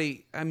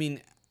everybody, I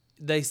mean,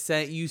 they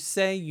say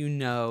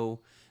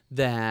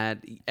that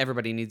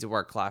everybody needs a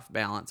work-life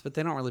balance, but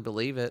they don't really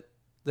believe it.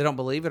 They don't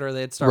believe it, or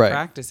they'd start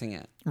practicing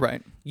it.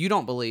 Right. You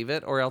don't believe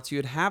it, or else you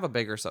would have a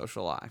bigger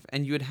social life,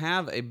 and you would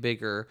have a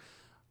bigger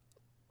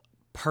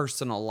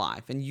personal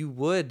life, and you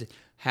would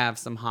have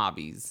some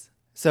hobbies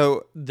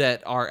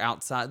that are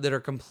outside, that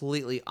are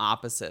completely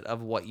opposite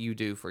of what you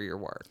do for your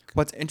work.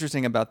 What's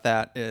interesting about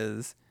that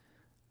is,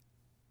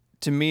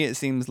 to me, it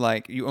seemed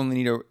like you only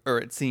need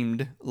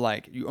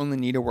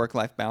a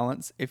work-life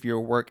balance if your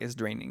work is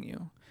draining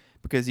you,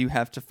 because you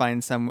have to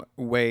find some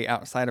way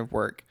outside of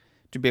work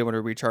to be able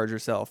to recharge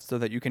yourself so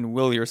that you can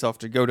will yourself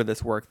to go to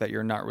this work that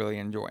you're not really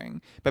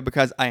enjoying. But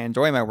because I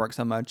enjoy my work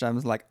so much, I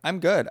was like, I'm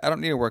good. I don't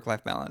need a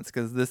work-life balance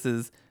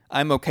because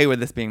I'm okay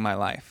with this being my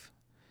life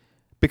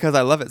because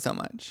I love it so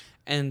much.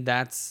 And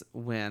that's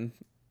when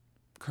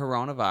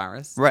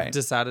coronavirus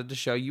decided to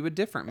show you a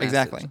different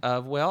message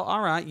of, well, all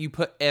right, you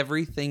put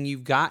everything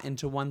you've got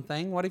into one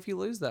thing. What if you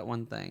lose that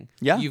one thing?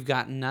 Yeah. You've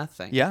got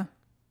nothing. Yeah.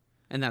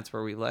 And that's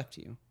where we left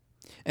you.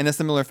 In a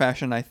similar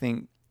fashion, I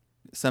think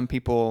some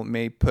people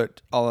may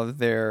put all of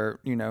their,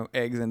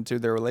 eggs into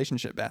their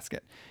relationship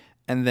basket.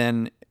 And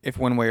then if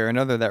one way or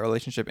another that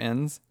relationship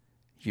ends,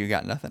 you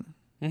got nothing.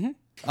 Mm-hmm.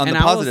 On the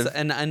positive.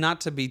 And not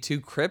to be too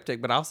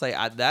cryptic, but I'll say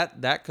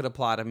that could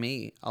apply to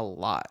me a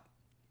lot.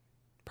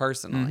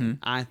 Personally, mm-hmm.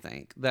 I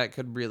think that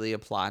could really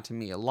apply to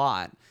me a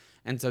lot.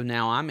 And so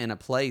now I'm in a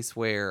place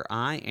where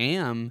I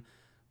am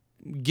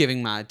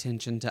giving my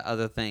attention to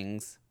other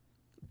things.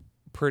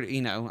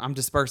 I'm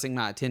dispersing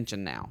my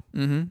attention now.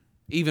 Mm-hmm.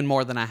 Even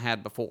more than I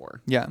had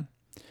before. Yeah.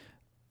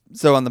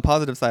 So on the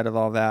positive side of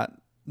all that,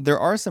 there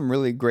are some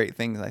really great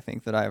things, I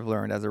think, that I've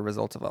learned as a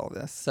result of all of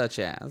this. Such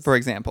as? For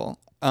example,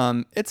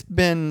 it's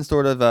been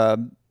sort of a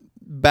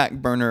back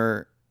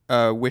burner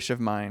wish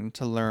of mine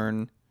to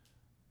learn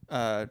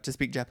to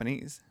speak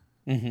Japanese.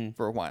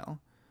 for a while.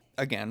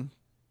 Again,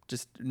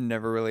 just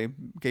never really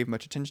gave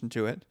much attention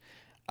to it.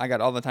 I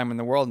got all the time in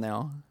the world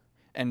now,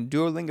 and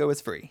Duolingo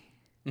is free.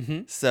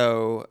 Mm-hmm.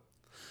 So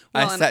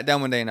Well, I sat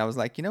down one day and I was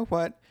like, you know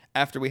what?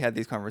 After we had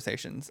these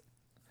conversations,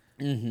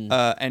 Mm-hmm.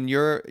 and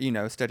you're,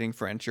 studying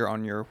French, you're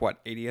on your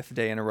 80th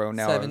day in a row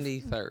now,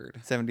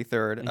 73rd.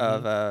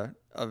 73rd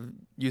of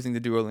using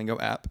the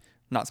Duolingo app,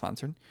 not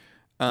sponsored,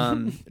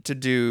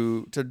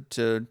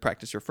 to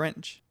practice your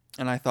French.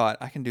 And I thought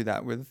I can do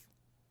that with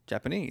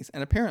Japanese.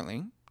 And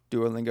apparently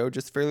Duolingo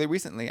just fairly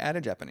recently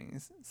added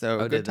Japanese. So Oh,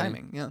 good did they?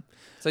 timing. Yeah.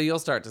 So you'll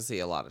start to see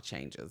a lot of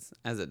changes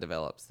as it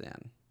develops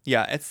then.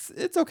 Yeah,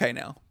 it's okay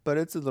now, but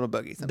it's a little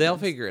buggy sometimes. They'll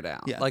figure it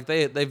out. Yeah. Like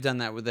they've done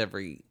that with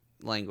every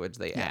language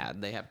they add.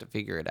 They have to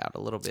figure it out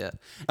a little bit.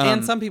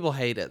 And some people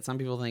hate it. Some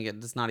people think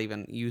it's not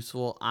even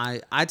useful.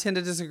 I tend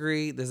to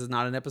disagree. This is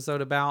not an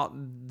episode about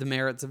the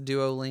merits of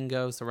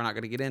Duolingo, so we're not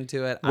going to get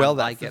into it. Well, I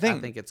that's like the it. thing. I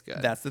think it's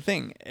good. That's the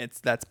thing.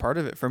 That's part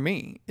of it for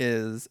me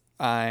is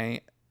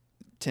I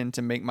tend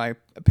to make my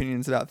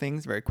opinions about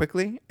things very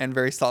quickly and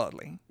very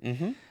solidly.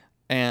 Mm-hmm.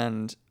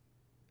 And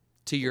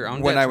To your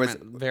own when I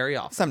detriment very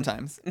often.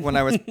 sometimes when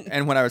I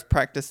was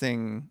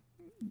practicing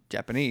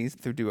Japanese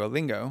through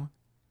Duolingo,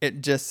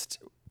 it just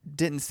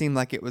didn't seem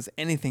like it was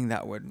anything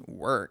that would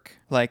work.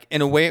 Like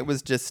in a way, it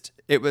was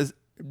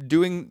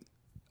doing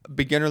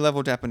beginner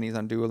level Japanese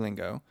on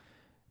Duolingo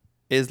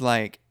is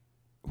like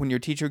when your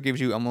teacher gives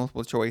you a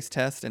multiple choice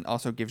test and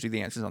also gives you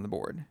the answers on the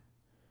board.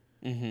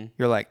 Mm-hmm.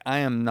 You're like, I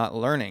am not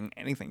learning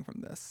anything from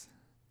this.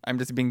 I'm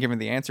just being given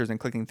the answers and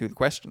clicking through the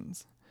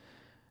questions.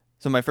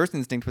 So my first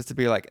instinct was to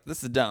be like,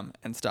 this is dumb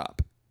and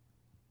stop.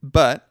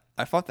 But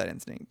I fought that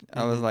instinct.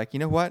 I was like, you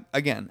know what?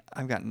 Again,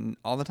 I've got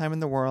all the time in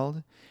the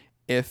world.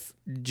 If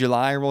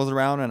July rolls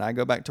around and I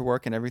go back to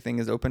work and everything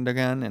is opened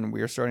again and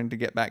we're starting to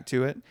get back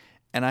to it,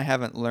 and I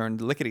haven't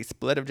learned lickety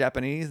split of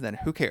Japanese, then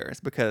who cares?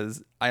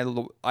 Because I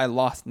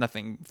lost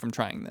nothing from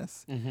trying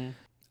this. Mm-hmm.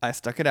 I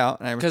stuck it out.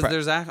 Because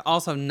there's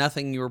also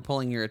nothing you were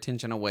pulling your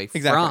attention away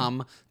Exactly.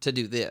 from to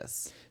do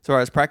this. So I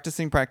was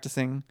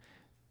practicing,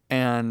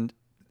 and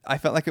I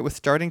felt like it was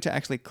starting to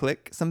actually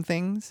click some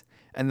things.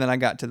 And then I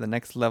got to the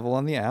next level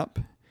on the app,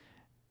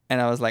 and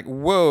I was like,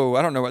 whoa,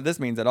 I don't know what this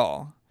means at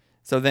all.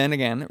 So then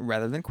again,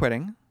 rather than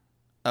quitting,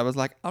 I was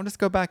like, I'll just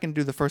go back and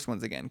do the first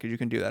ones again, because you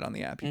can do that on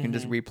the app. You can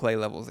just replay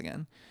levels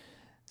again.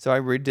 So I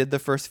redid the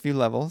first few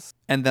levels,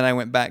 and then I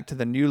went back to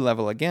the new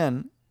level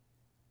again,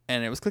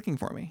 and it was clicking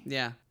for me.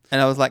 Yeah. And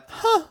I was like,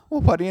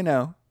 well, what do you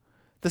know?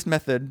 This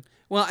method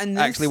and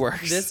actually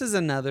works. This is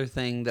another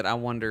thing that I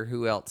wonder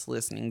who else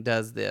listening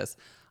does this.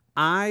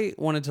 I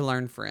wanted to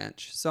learn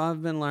French, so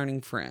I've been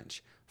learning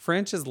French.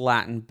 French is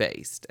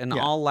Latin-based, and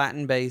all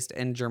Latin-based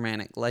and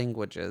Germanic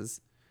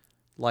languages,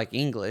 like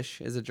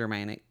English is a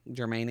Germanic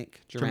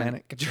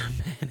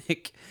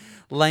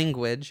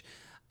language.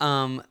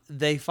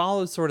 They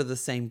follow sort of the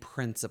same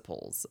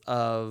principles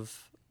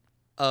of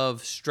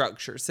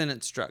structure,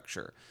 sentence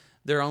structure.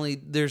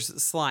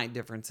 There's slight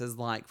differences.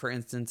 Like, for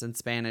instance, in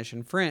Spanish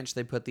and French,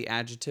 they put the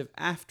adjective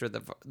after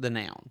the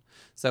noun.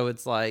 So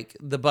it's like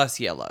the bus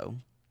yellow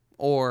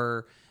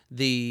or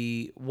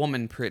the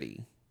woman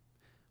pretty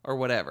or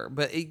whatever.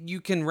 But you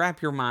can wrap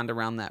your mind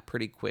around that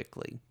pretty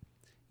quickly.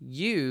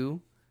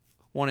 You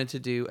wanted to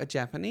do a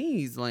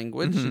Japanese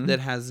language that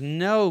has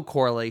no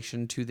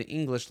correlation to the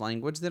English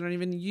language. They don't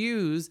even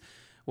use,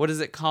 what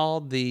is it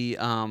called? The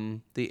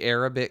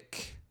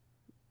Arabic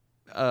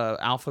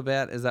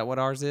alphabet. Is that what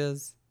ours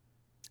is?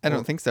 I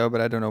don't think so,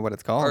 but I don't know what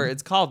it's called. Or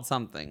it's called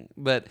something,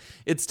 but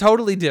it's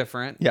totally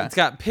different. Yeah. It's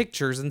got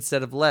pictures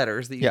instead of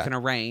letters that you can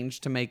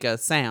arrange to make a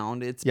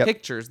sound. It's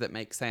pictures that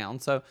make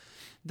sound. So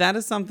that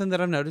is something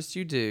that I've noticed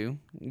you do.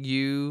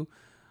 You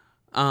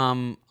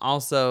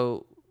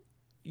also,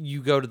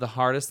 you go to the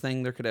hardest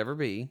thing there could ever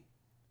be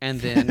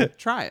and then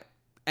try it.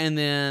 And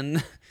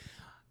then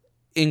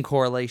in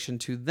correlation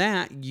to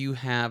that, you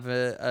have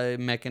a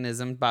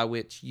mechanism by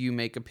which you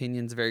make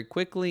opinions very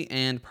quickly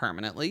and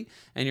permanently.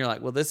 And you're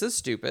like, well, this is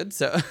stupid.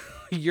 So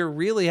you're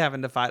really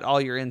having to fight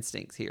all your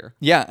instincts here.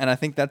 Yeah, and I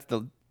think that's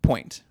the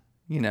point,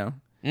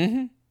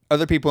 Mm-hmm.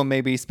 Other people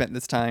maybe spent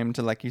this time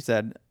to, like you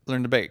said,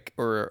 learn to bake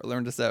or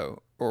learn to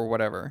sew or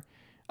whatever.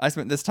 I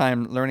spent this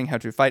time learning how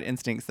to fight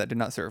instincts that did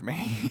not serve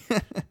me.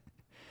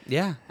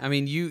 Yeah. I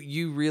mean,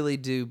 you really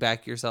do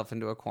back yourself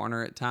into a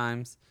corner at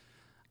times.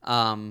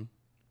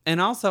 And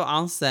also,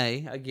 I'll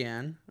say,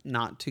 again,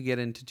 not to get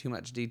into too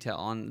much detail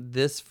on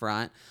this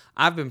front,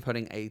 I've been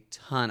putting a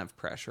ton of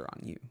pressure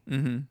on you.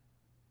 Mm-hmm. Do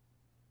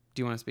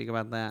you want to speak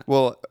about that?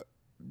 Well,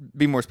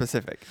 be more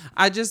specific.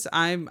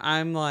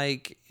 I'm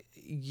like,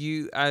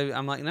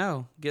 I'm like,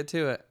 no, get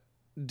to it.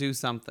 Do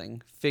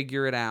something.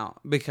 Figure it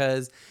out.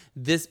 Because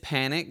this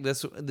panic,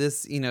 this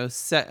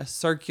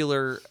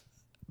circular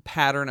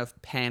pattern of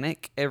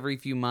panic every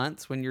few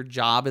months when your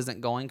job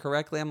isn't going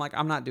correctly, I'm like,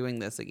 I'm not doing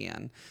this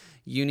again.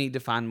 You need to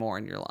find more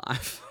in your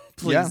life.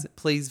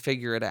 Please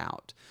figure it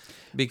out,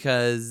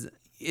 because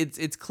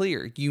it's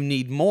clear you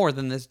need more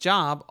than this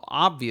job,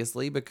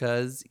 obviously,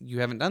 because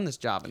you haven't done this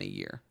job in a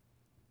year.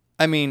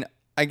 I mean,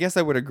 I guess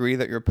I would agree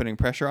that you're putting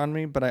pressure on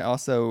me, but I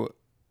also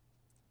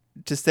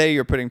to say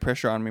you're putting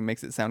pressure on me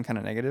makes it sound kind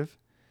of negative.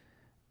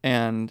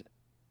 And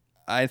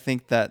I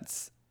think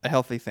that's a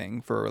healthy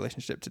thing for a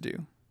relationship to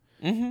do.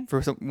 Mm-hmm.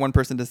 For one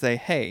person to say,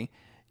 hey,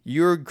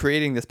 you're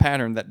creating this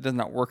pattern that does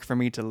not work for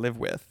me to live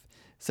with.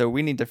 So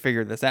we need to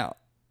figure this out,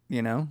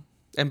 you know?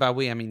 And by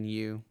we, I mean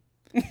you.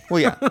 Well,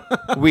 yeah,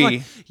 we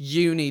Like,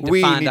 you need to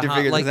we find need a to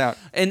figure this out.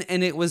 And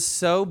it was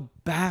so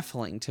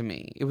baffling to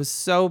me. It was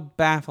so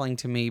baffling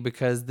to me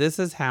because this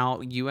is how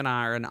you and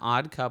I are an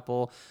odd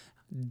couple,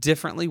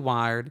 differently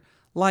wired.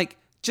 Like,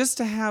 just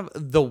to have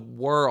the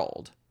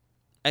world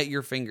at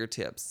your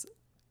fingertips,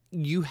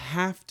 you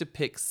have to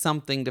pick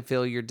something to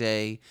fill your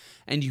day,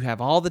 and you have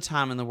all the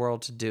time in the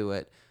world to do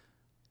it.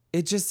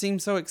 It just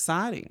seems so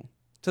exciting,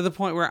 to the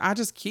point where I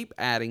just keep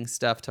adding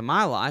stuff to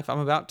my life. I'm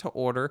about to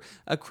order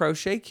a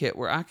crochet kit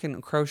where I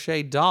can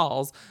crochet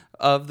dolls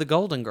of the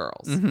Golden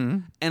Girls. Mm-hmm.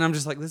 And I'm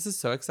just like, this is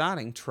so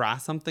exciting. Try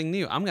something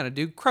new. I'm going to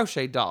do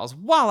crochet dolls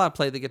while I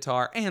play the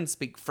guitar and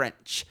speak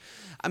French.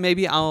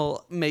 Maybe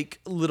I'll make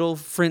little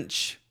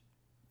French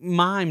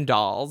mime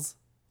dolls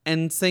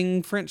and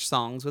sing French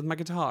songs with my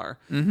guitar.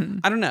 Mm-hmm.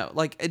 I don't know.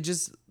 Like, it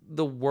just,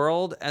 the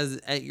world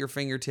as at your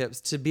fingertips,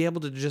 to be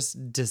able to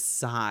just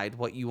decide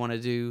what you want to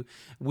do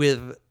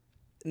with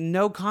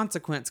no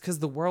consequence, because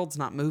the world's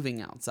not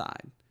moving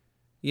outside.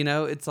 You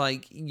know, it's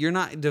like you're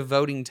not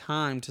devoting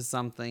time to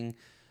something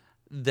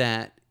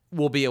that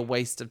will be a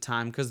waste of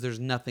time because there's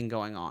nothing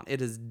going on.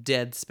 It is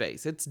dead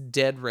space. It's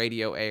dead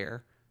radio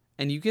air.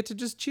 And you get to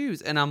just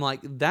choose. And I'm like,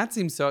 that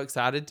seems so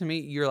excited to me.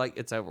 You're like,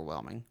 it's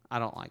overwhelming. I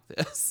don't like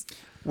this.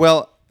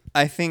 Well,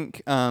 I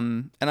think,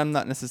 and I'm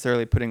not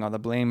necessarily putting all the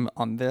blame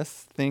on this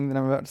thing that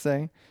I'm about to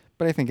say,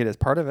 but I think it is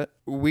part of it.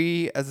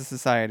 We as a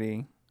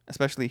society,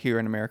 especially here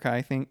in America,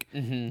 I think,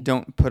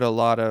 don't put a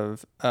lot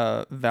of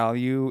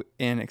value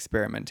in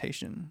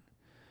experimentation.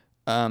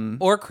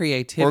 Or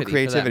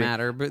creativity for that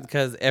matter,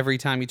 because every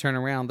time you turn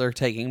around, they're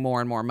taking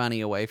more and more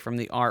money away from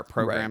the art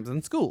programs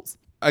in schools.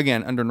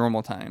 Again, under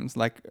normal times,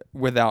 like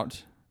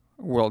without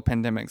world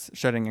pandemics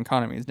shutting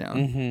economies down.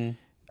 Mm-hmm.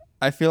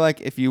 I feel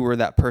like if you were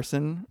that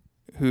person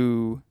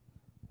who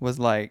was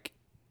like,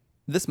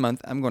 this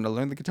month I'm going to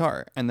learn the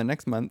guitar, and the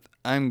next month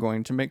I'm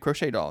going to make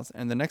crochet dolls,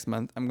 and the next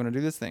month I'm going to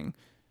do this thing,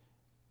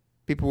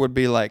 people would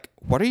be like,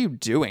 what are you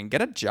doing?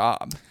 Get a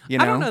job. You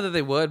know? I don't know that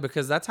they would,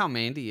 because that's how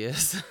Mandy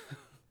is.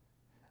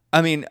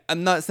 I mean,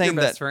 I'm not saying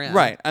Your best that, friend.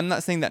 right. I'm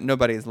not saying that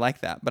nobody is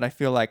like that, but I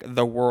feel like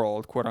the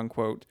world, quote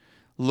unquote,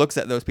 looks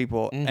at those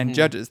people and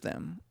judges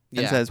them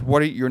and says,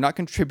 you're not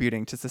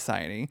contributing to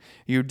society.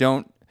 You're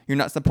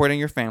not supporting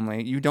your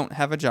family. You don't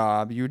have a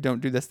job. You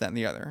don't do this, that, and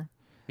the other.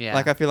 Yeah.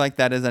 Like, I feel like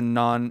that is an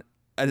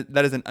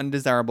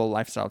undesirable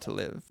lifestyle to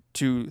live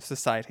to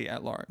society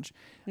at large.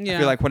 Yeah. I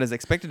feel like what is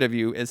expected of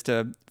you is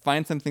to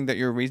find something that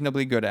you're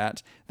reasonably good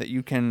at, that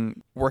you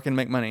can work and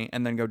make money,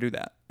 and then go do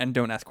that, and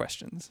don't ask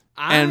questions.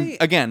 And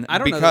again, I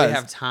don't know because that we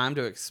have time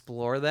to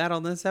explore that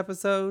on this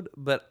episode,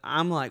 but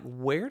I'm like,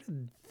 where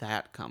did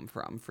that come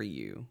from for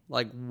you?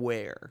 Like,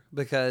 where?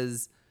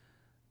 Because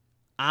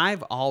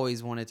I've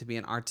always wanted to be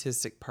an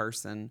artistic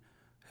person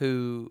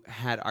who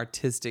had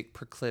artistic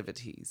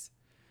proclivities.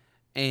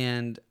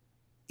 And,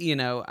 you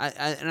know,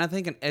 I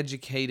think an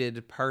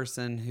educated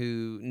person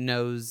who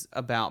knows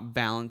about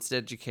balanced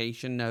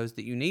education knows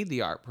that you need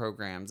the art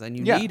programs, and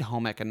you need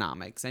home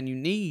economics, and you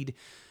need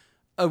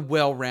a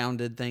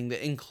well-rounded thing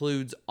that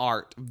includes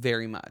art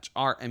very much,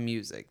 art and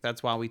music.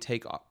 That's why we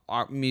take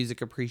art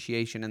music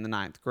appreciation in the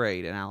 9th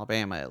grade in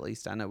Alabama, at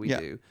least I know we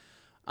do.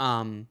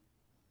 And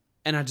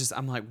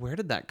I'm like, where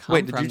did that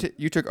come from? Wait,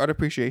 you took art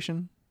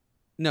appreciation?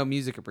 No,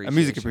 music appreciation.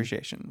 Music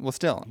appreciation. Well,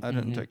 still, I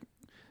didn't take.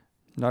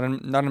 Not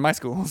in my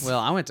schools. Well,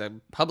 I went to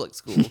public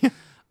school.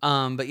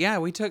 But yeah,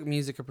 we took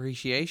music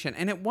appreciation,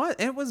 and it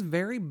was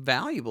very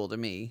valuable to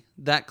me,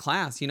 that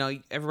class. You know,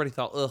 everybody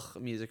thought, ugh,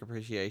 music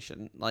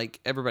appreciation. Like,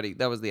 everybody,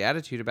 that was the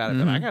attitude about it.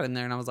 But I got in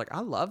there and I was like,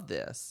 I love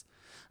this.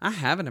 I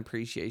have an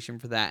appreciation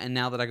for that. And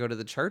now that I go to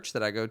the church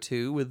that I go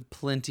to with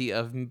plenty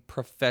of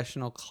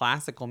professional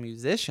classical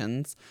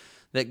musicians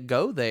that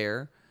go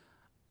there,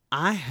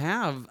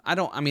 I'm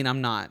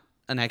not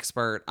an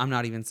expert. I'm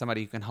not even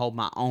somebody who can hold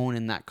my own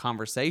in that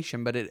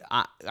conversation, but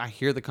I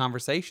hear the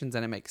conversations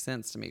and it makes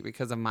sense to me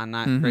because of my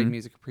 9th grade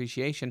music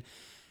appreciation.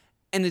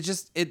 And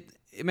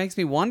it makes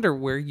me wonder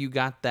where you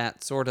got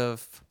that sort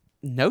of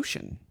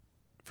notion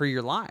for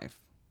your life.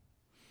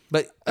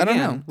 But again, I don't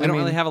know. We don't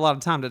really have a lot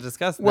of time to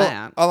discuss Well,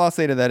 that. all I'll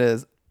say to that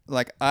is,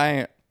 like,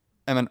 I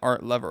am an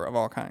art lover of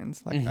all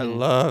kinds. Like, I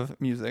love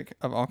music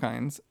of all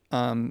kinds.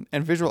 And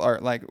visual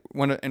art. Like,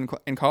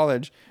 in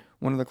college,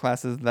 one of the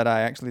classes that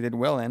I actually did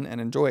well in and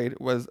enjoyed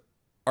was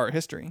art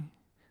history.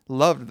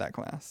 Loved that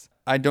class.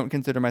 I don't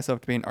consider myself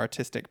to be an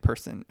artistic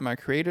person. Am I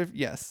creative?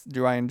 Yes.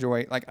 Do I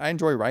enjoy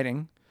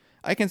writing?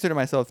 I consider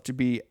myself to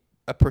be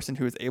a person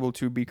who is able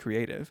to be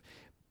creative.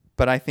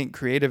 But I think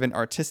creative and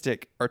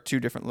artistic are two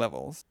different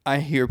levels. I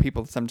hear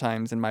people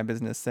sometimes in my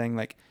business saying,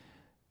 like,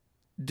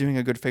 doing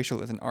a good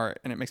facial is an art,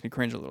 and it makes me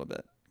cringe a little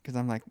bit. Because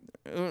I'm like,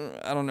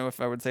 I don't know if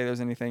I would say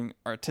there's anything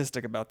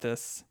artistic about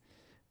this.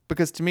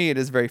 Because to me, it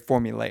is very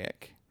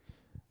formulaic.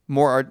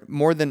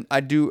 more than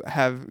I do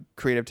have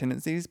creative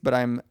tendencies, but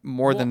I'm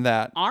more than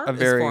that. Art a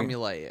very is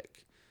formulaic.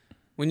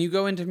 When you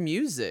go into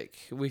music,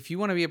 if you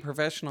want to be a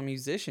professional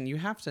musician, you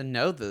have to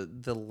know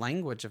the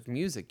language of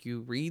music.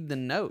 You read the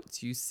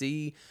notes, you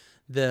see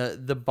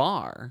the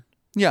bar,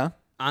 yeah.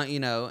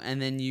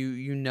 And then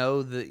you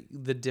know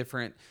the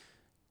different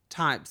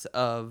types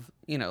of,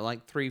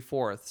 like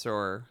 3/4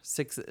 or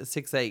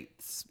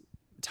 6/8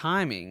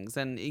 timings,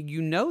 and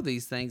you know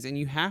these things, and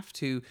you have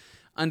to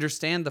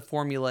understand the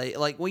formula.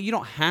 Like, well, you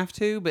don't have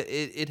to, but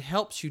it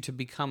helps you to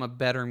become a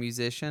better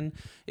musician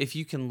if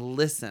you can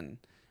listen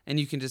and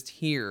you can just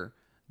hear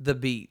the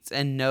beats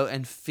and know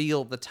and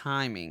feel the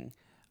timing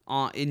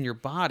in your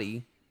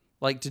body,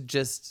 like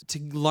to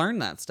learn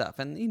that stuff.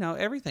 And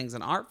everything's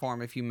an art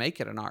form if you make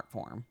it an art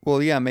form.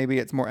 Well, yeah, maybe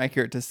it's more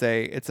accurate to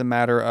say it's a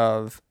matter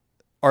of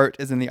art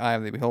is in the eye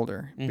of the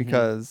beholder,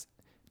 because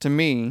to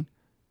me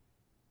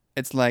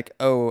it's like,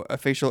 oh, a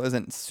facial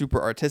isn't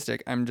super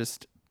artistic. I'm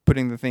just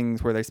putting the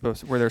things where they're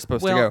supposed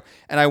to go.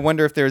 And I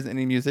wonder if there's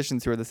any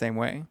musicians who are the same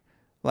way.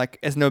 Like,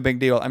 it's no big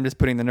deal. I'm just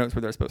putting the notes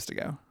where they're supposed to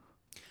go.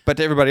 But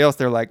to everybody else,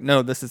 they're like,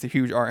 no, this is a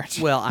huge art.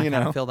 Well, I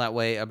kind of feel that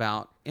way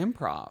about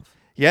improv.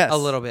 Yes. A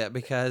little bit,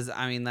 because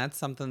that's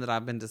something that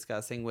I've been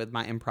discussing with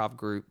my improv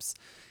groups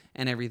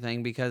and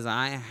everything, because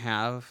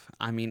improv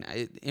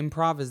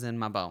is in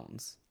my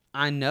bones.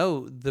 I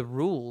know the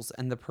rules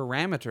and the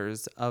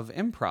parameters of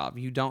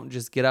improv. You don't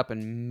just get up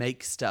and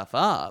make stuff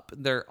up.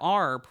 There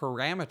are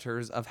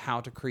parameters of how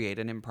to create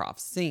an improv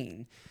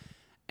scene.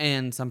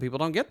 And some people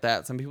don't get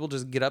that. Some people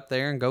just get up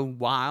there and go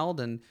wild,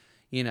 and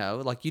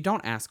like, you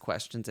don't ask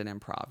questions in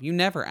improv. You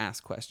never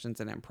ask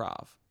questions in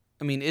improv.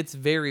 It's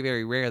very,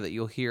 very rare that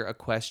you'll hear a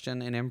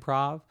question in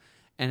improv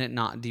and it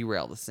not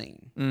derail the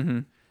scene. Mm-hmm.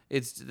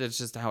 That's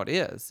just how it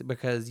is,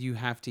 because you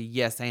have to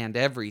yes and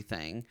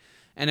everything.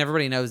 And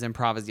everybody knows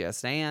improv is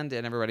yes and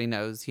everybody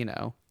knows,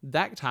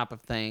 that type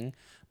of thing.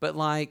 But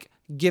like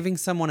giving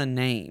someone a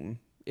name,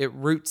 it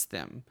roots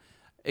them.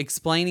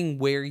 Explaining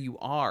where you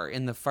are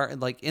in the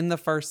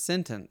first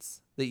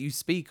sentence that you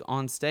speak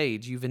on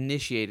stage, you've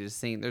initiated a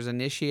scene. There's an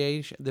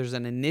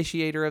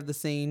initiator of the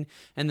scene,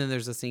 and then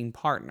there's a scene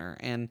partner.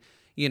 And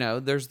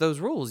there's those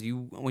rules.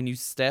 When you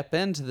step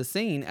into the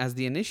scene as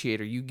the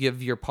initiator, you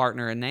give your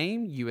partner a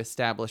name, you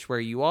establish where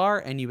you are,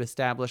 and you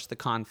establish the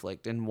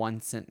conflict in one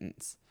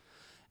sentence.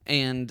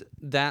 And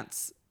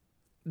that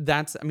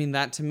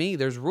to me,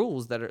 there's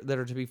rules that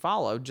are to be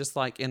followed. Just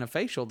like in a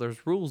facial,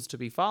 there's rules to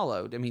be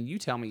followed. You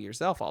tell me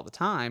yourself all the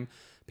time,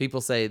 people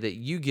say that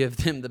you give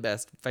them the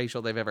best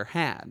facial they've ever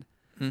had.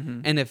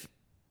 Mm-hmm. And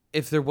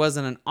if there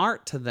wasn't an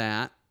art to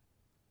that,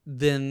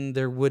 then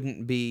there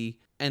wouldn't be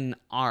an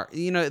art.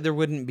 There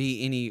wouldn't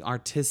be any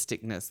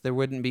artisticness. There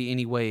wouldn't be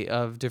any way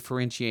of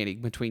differentiating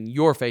between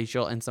your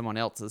facial and someone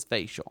else's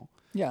facial.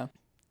 Yeah.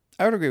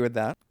 I would agree with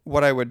that.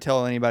 What I would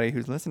tell anybody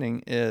who's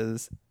listening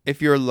is,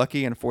 if you're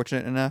lucky and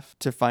fortunate enough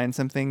to find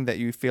something that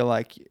you feel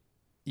like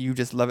you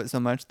just love it so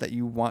much that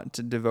you want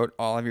to devote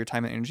all of your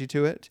time and energy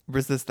to it,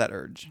 resist that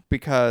urge.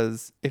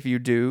 Because if you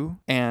do,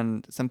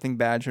 and something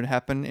bad should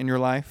happen in your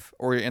life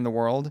or in the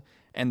world,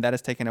 and that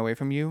is taken away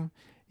from you,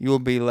 you will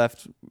be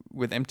left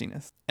with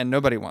emptiness. And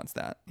nobody wants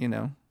that,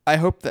 I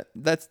hope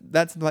that's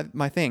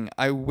my thing.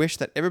 I wish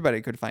that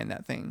everybody could find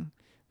that thing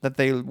that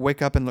they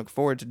wake up and look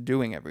forward to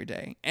doing every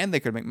day, and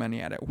they could make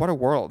money at it. What a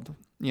world,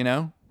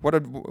 what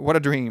a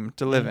dream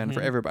to live in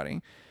for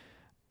everybody.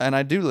 And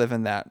I do live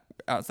in that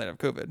outside of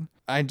COVID.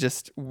 I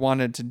just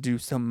wanted to do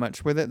so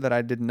much with it that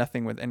I did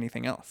nothing with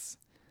anything else.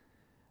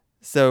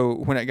 So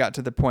when it got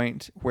to the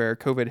point where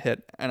COVID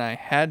hit and I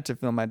had to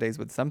fill my days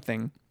with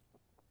something,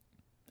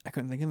 I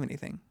couldn't think of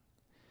anything.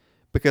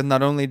 Because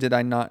not only did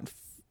I not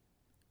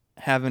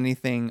have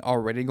anything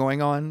already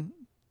going on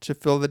to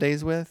fill the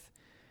days with,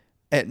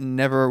 it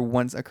never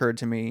once occurred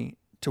to me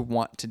to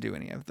want to do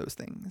any of those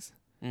things.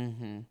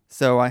 Mm-hmm.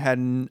 So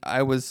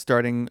I was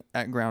starting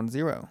at ground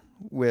zero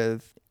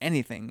with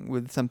anything,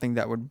 with something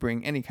that would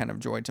bring any kind of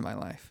joy to my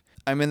life.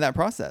 I'm in that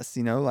process,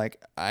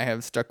 like, I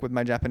have stuck with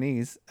my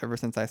Japanese ever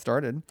since I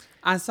started.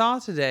 I saw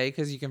today,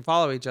 because you can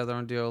follow each other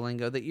on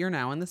Duolingo, that you're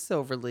now in the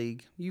Silver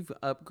League. You've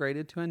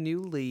upgraded to a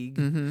new league,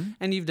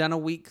 and you've done a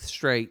week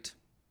straight.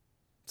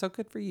 So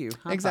good for you.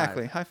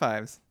 Exactly. High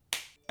fives.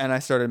 And I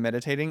started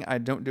meditating. I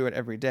don't do it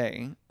every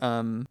day.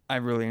 I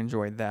really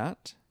enjoyed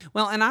that.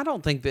 Well, and I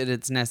don't think that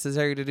it's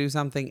necessary to do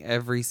something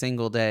every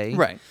single day.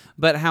 Right.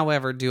 But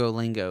however,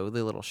 Duolingo,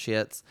 the little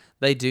shits,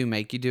 they do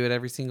make you do it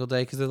every single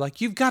day, because they're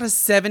like, you've got a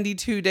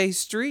 72-day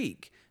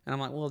streak. And I'm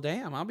like, well,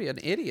 damn, I'll be an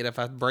idiot if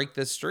I break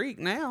this streak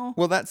now.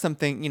 Well, that's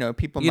something,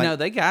 people might...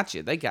 they got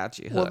you. They got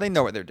you. Well, they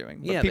know what they're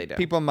doing. But they do.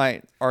 People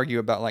might argue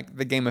about, like,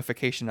 the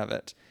gamification of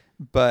it.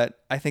 But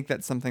I think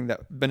that's something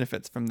that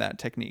benefits from that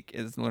technique,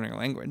 is learning a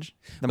language.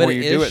 The more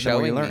you do it, the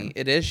more you learn.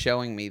 It is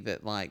showing me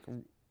that, like,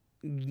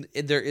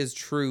 there is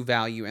true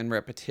value in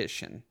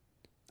repetition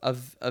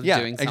of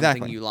doing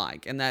something you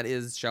like. And that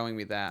is showing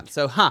me that.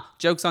 So,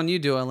 joke's on you,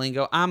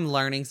 Duolingo. I'm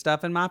learning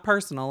stuff in my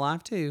personal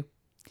life, too.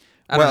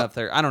 I don't know if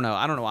they're. I don't know.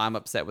 I don't know why I'm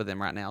upset with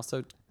them right now.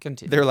 So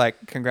continue. They're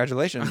like,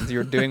 congratulations,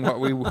 you're doing what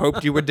we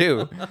hoped you would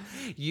do.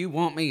 You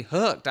want me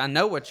hooked. I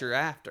know what you're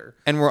after.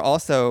 And we're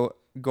also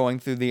going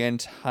through the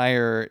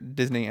entire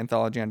Disney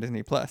anthology on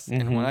Disney Plus.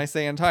 And when I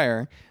say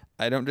entire,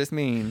 I don't just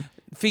mean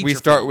we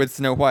start with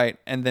Snow White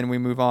and then we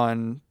move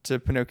on to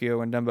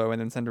Pinocchio and Dumbo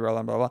and then Cinderella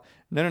and blah, blah,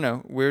 blah.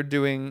 No. We're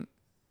doing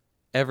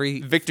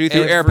every Victory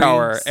Through Air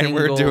Power, and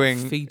we're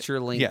doing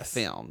feature-length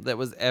film that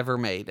was ever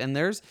made. And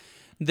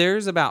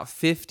there's about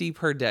 50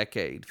 per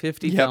decade,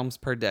 50 films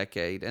per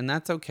decade, and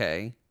that's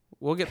okay.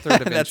 We'll get through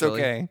it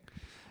eventually. That's okay.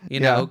 You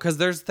know, because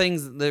there's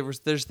things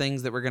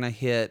that we're gonna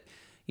hit.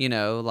 You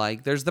know,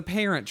 like there's The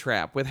Parent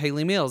Trap with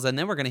Haley Mills, and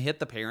then we're gonna hit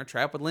The Parent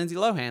Trap with Lindsay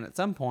Lohan at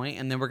some point,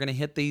 and then we're gonna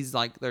hit these,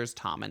 like there's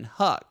Tom and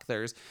Huck,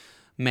 there's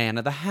Man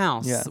of the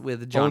House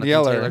with Jonathan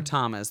Taylor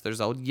Thomas,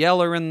 there's Old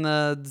Yeller in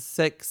the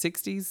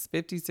 60s,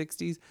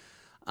 50s,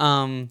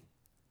 60s,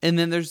 and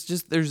then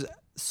there's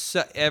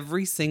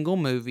every single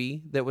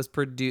movie that was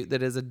produced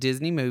that is a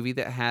Disney movie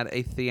that had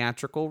a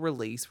theatrical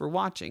release we're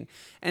watching,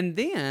 and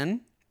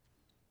then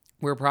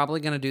we're probably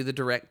going to do the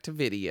direct to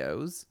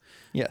videos.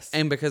 Yes.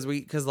 And because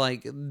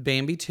like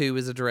Bambi 2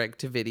 is a direct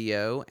to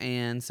video.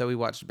 And so we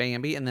watched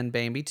Bambi and then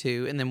Bambi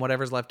 2. And then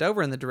whatever's left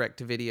over in the direct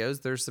to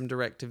videos, there's some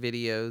direct to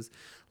videos.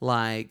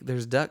 Like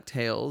there's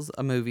DuckTales,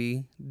 a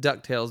movie,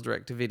 DuckTales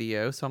direct to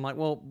video. So I'm like,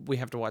 well, we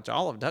have to watch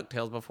all of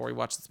DuckTales before we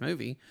watch this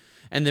movie.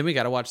 And then we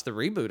got to watch the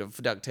reboot of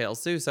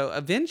DuckTales too. So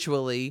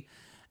eventually,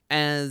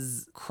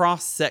 as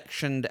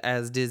cross-sectioned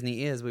as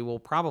Disney is, we will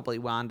probably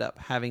wind up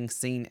having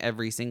seen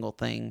every single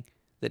thing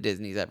that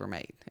Disney's ever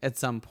made at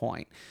some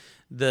point.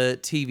 The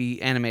TV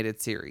animated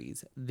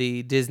series,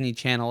 the Disney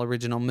Channel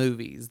original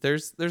movies.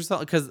 There's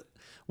because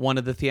one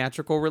of the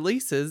theatrical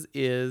releases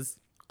is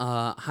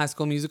High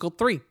School Musical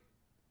 3.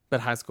 But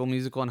High School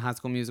Musical and High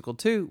School Musical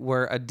 2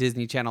 were a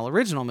Disney Channel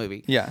original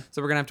movie. Yeah.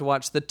 So we're going to have to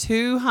watch the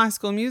 2 High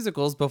School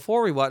Musicals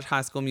before we watch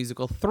High School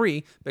Musical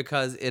 3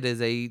 because it is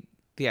a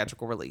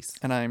theatrical release.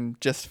 And I'm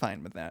just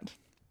fine with that.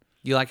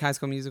 You like High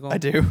School Musical? I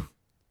do.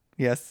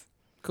 Yes.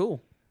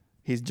 Cool.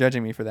 He's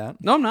judging me for that.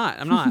 No, I'm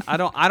not.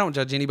 I don't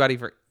judge anybody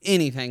for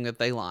anything that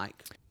they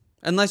like.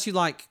 Unless you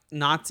like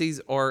Nazis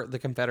or the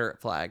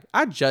Confederate flag.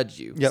 I judge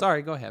you. Yep.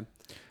 Sorry, go ahead.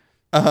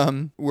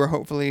 We're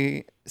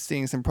hopefully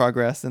seeing some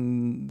progress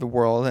in the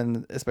world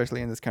and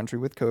especially in this country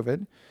with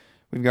COVID.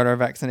 We've got our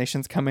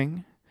vaccinations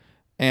coming.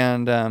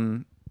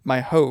 And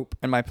my hope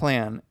and my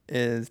plan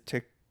is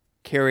to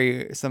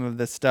carry some of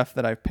the stuff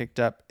that I've picked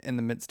up in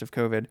the midst of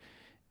COVID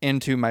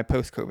into my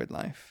post-COVID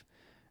life.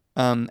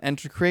 And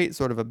to create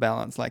sort of a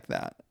balance like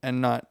that and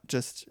not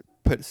just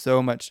put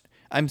so much.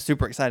 I'm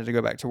super excited to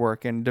go back to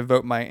work and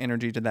devote my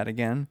energy to that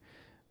again,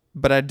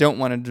 but I don't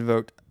want to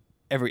devote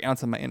every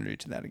ounce of my energy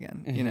to that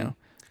again, you know?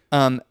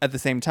 At the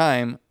same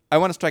time, I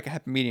want to strike a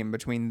happy medium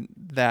between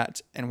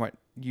that and what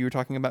you were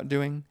talking about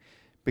doing,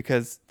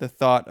 because the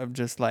thought of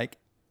just like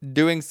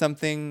doing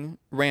something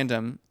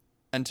random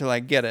until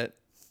I get it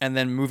and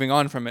then moving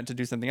on from it to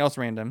do something else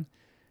random,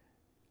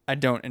 I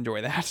don't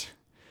enjoy that.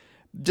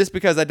 Just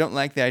because I don't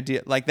like the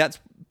idea, like that's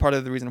part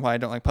of the reason why I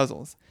don't like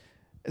puzzles,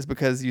 is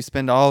because you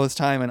spend all this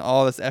time and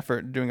all this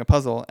effort doing a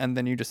puzzle, and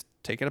then you just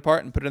take it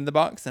apart and put it in the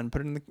box and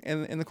put it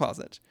in the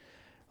closet.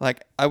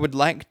 Like I would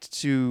like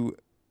to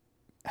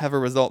have a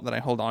result that I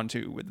hold on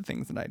to with the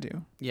things that I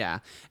do. Yeah,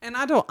 and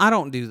I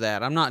don't do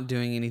that. I'm not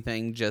doing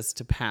anything just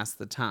to pass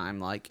the time.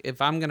 Like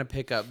if I'm gonna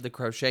pick up the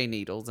crochet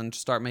needles and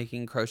start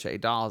making crochet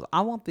dolls,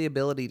 I want the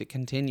ability to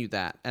continue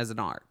that as an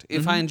art.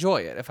 If I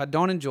enjoy it. If I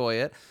don't enjoy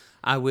it,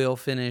 I will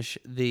finish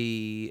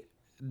the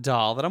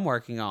doll that I'm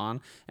working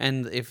on,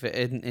 and if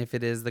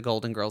it is the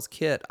Golden Girls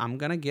kit,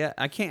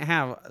 I can't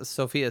have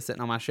Sophia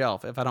sitting on my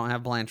shelf if I don't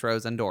have Blanche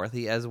Rose and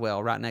Dorothy as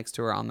well right next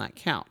to her on that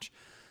couch.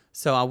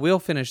 So I will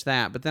finish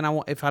that, but then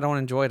if I don't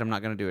enjoy it, I'm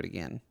not going to do it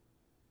again.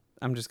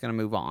 I'm just going to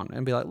move on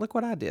and be like, look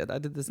what I did. I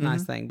did this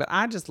nice thing. But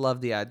I just love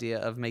the idea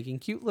of making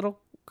cute little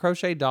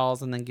crochet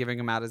dolls and then giving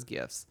them out as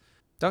gifts.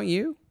 Don't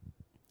you?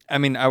 I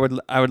mean, I would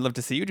love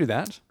to see you do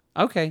that.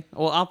 Okay.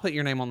 Well, I'll put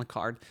your name on the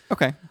card.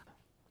 Okay.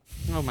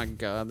 Oh my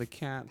God, the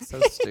cat's so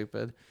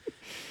stupid.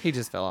 He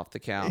just fell off the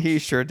couch. He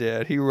sure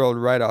did. He rolled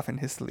right off in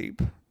his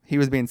sleep. He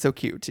was being so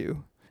cute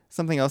too.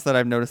 Something else that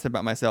I've noticed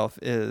about myself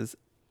is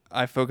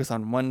I focus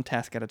on one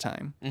task at a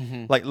time.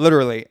 Like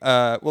literally,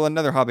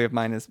 another hobby of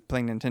mine is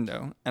playing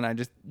Nintendo. And I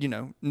just,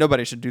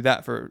 nobody should do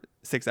that for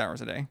 6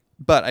 hours a day.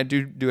 But I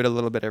do it a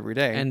little bit every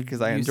day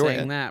because I enjoy it. And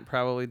saying that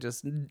probably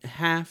just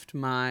halved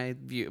my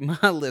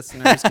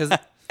listeners, because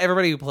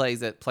everybody who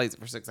plays it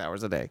for 6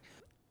 hours a day.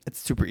 It's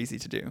super easy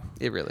to do.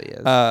 It really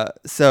is.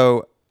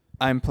 So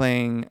I'm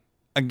playing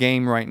a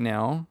game right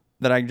now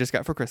that I just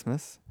got for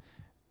Christmas.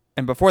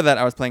 And before that,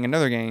 I was playing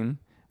another game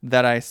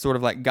that I sort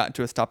of like got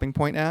to a stopping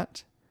point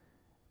at.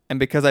 And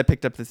because I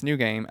picked up this new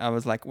game, I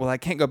was like, well, I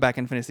can't go back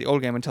and finish the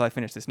old game until I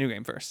finish this new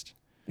game first.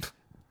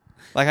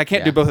 Like I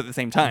can't do both at the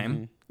same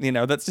time.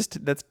 That's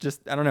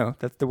just, I don't know.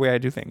 That's the way I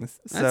do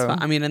things. That's fine.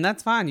 I mean, and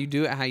that's fine. You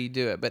do it how you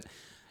do it. But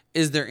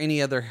is there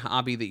any other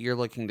hobby that you're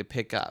looking to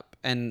pick up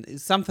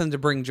and something to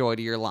bring joy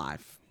to your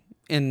life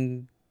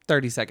in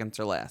 30 seconds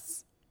or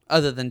less,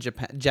 other than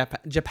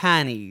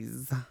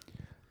Japanese.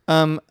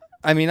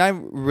 I mean, I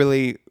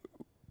really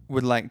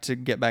would like to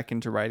get back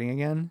into writing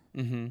again.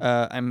 Mm-hmm.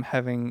 I'm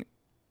having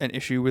an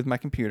issue with my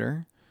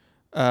computer,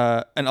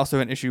 and also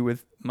an issue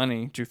with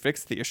money to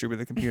fix the issue with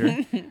the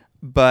computer.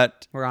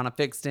 But We're on a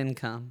fixed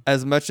income.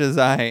 as much as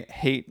I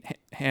hate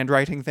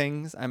handwriting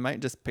things, I might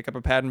just pick up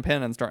a pad and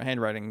pen and start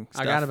handwriting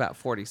stuff. I got about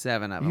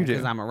 47 of them You do.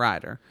 because I'm a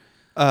writer.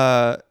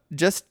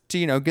 Just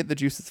to, get the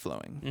juices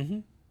flowing. Mm-hmm.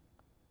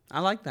 I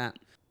like that.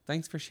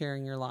 Thanks for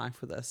sharing your life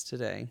with us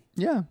today.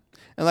 Yeah.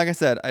 And like I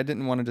said, I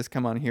didn't want to just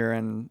come on here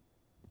and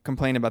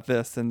complain about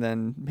this and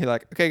then be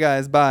like, okay,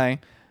 guys, bye.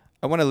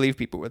 I want to leave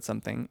people with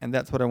something. And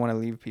that's what I want to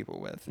leave people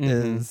with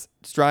is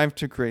strive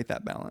to create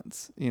that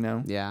balance,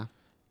 Yeah.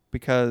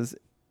 Because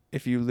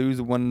if you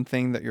lose one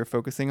thing that you're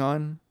focusing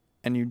on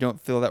and you don't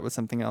fill that with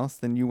something else,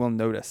 then you will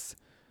notice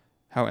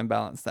how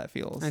imbalanced that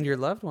feels. And your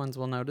loved ones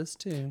will notice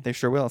too. They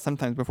sure will,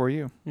 sometimes before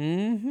you.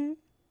 Mm-hmm.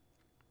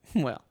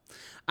 Well,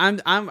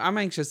 I'm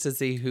anxious to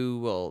see who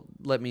will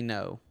let me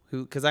know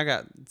because I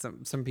got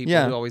some people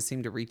who always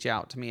seem to reach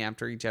out to me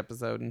after each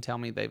episode and tell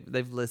me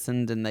they've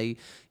listened and they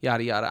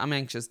yada yada. I'm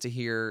anxious to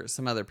hear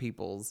some other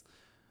people's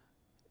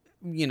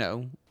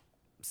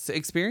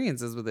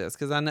experiences with this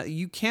because I know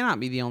you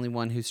cannot be the only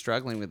one who's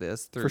struggling with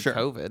this through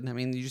COVID. I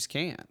mean, you just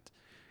can't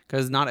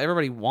because not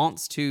everybody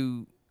wants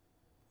to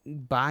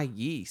buy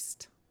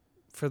yeast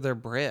for their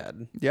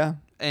bread. Yeah.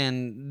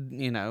 And,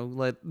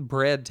 let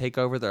bread take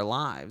over their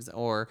lives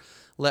or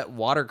let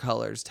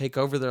watercolors take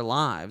over their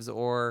lives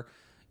or,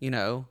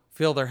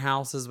 fill their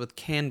houses with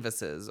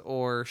canvases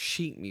or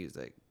sheet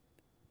music.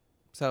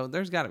 So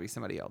there's got to be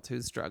somebody else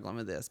who's struggling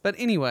with this. But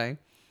anyway,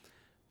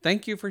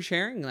 thank you for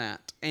sharing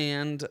that.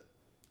 And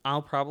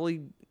I'll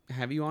probably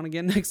have you on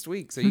again next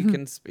week so you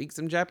can speak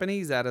some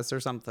Japanese at us or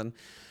something.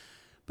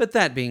 But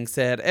that being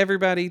said,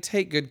 everybody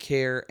take good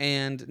care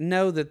and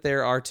know that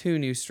there are 2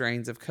 new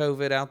strains of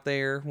COVID out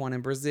there, one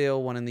in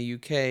Brazil, one in the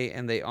UK,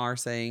 and they are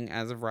saying,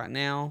 as of right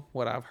now,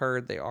 what I've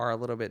heard, they are a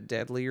little bit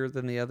deadlier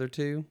than the other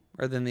 2,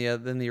 or than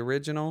the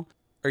original.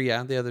 Or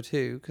yeah, the other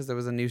 2, because there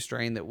was a new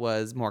strain that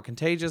was more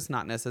contagious,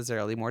 not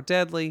necessarily more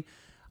deadly.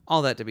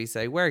 All that to be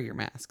said, wear your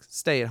mask.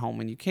 Stay at home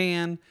when you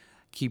can.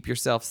 Keep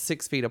yourself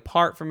 6 feet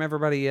apart from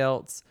everybody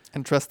else.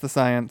 And trust the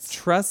science.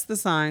 Trust the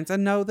science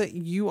and know that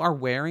you are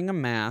wearing a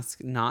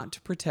mask not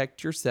to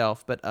protect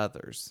yourself, but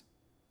others.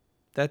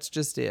 That's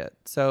just it.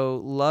 So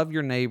love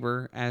your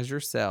neighbor as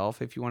yourself.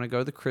 If you want to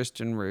go the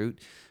Christian route,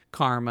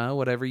 karma,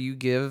 whatever you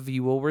give,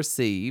 you will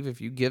receive.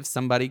 If you give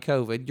somebody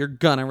COVID, you're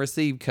going to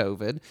receive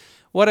COVID.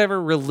 Whatever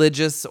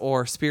religious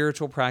or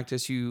spiritual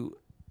practice you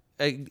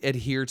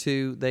adhere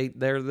to,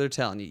 they're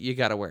telling you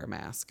got to wear a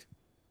mask,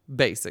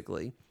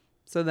 basically.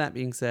 So that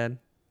being said,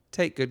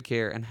 take good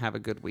care and have a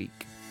good week.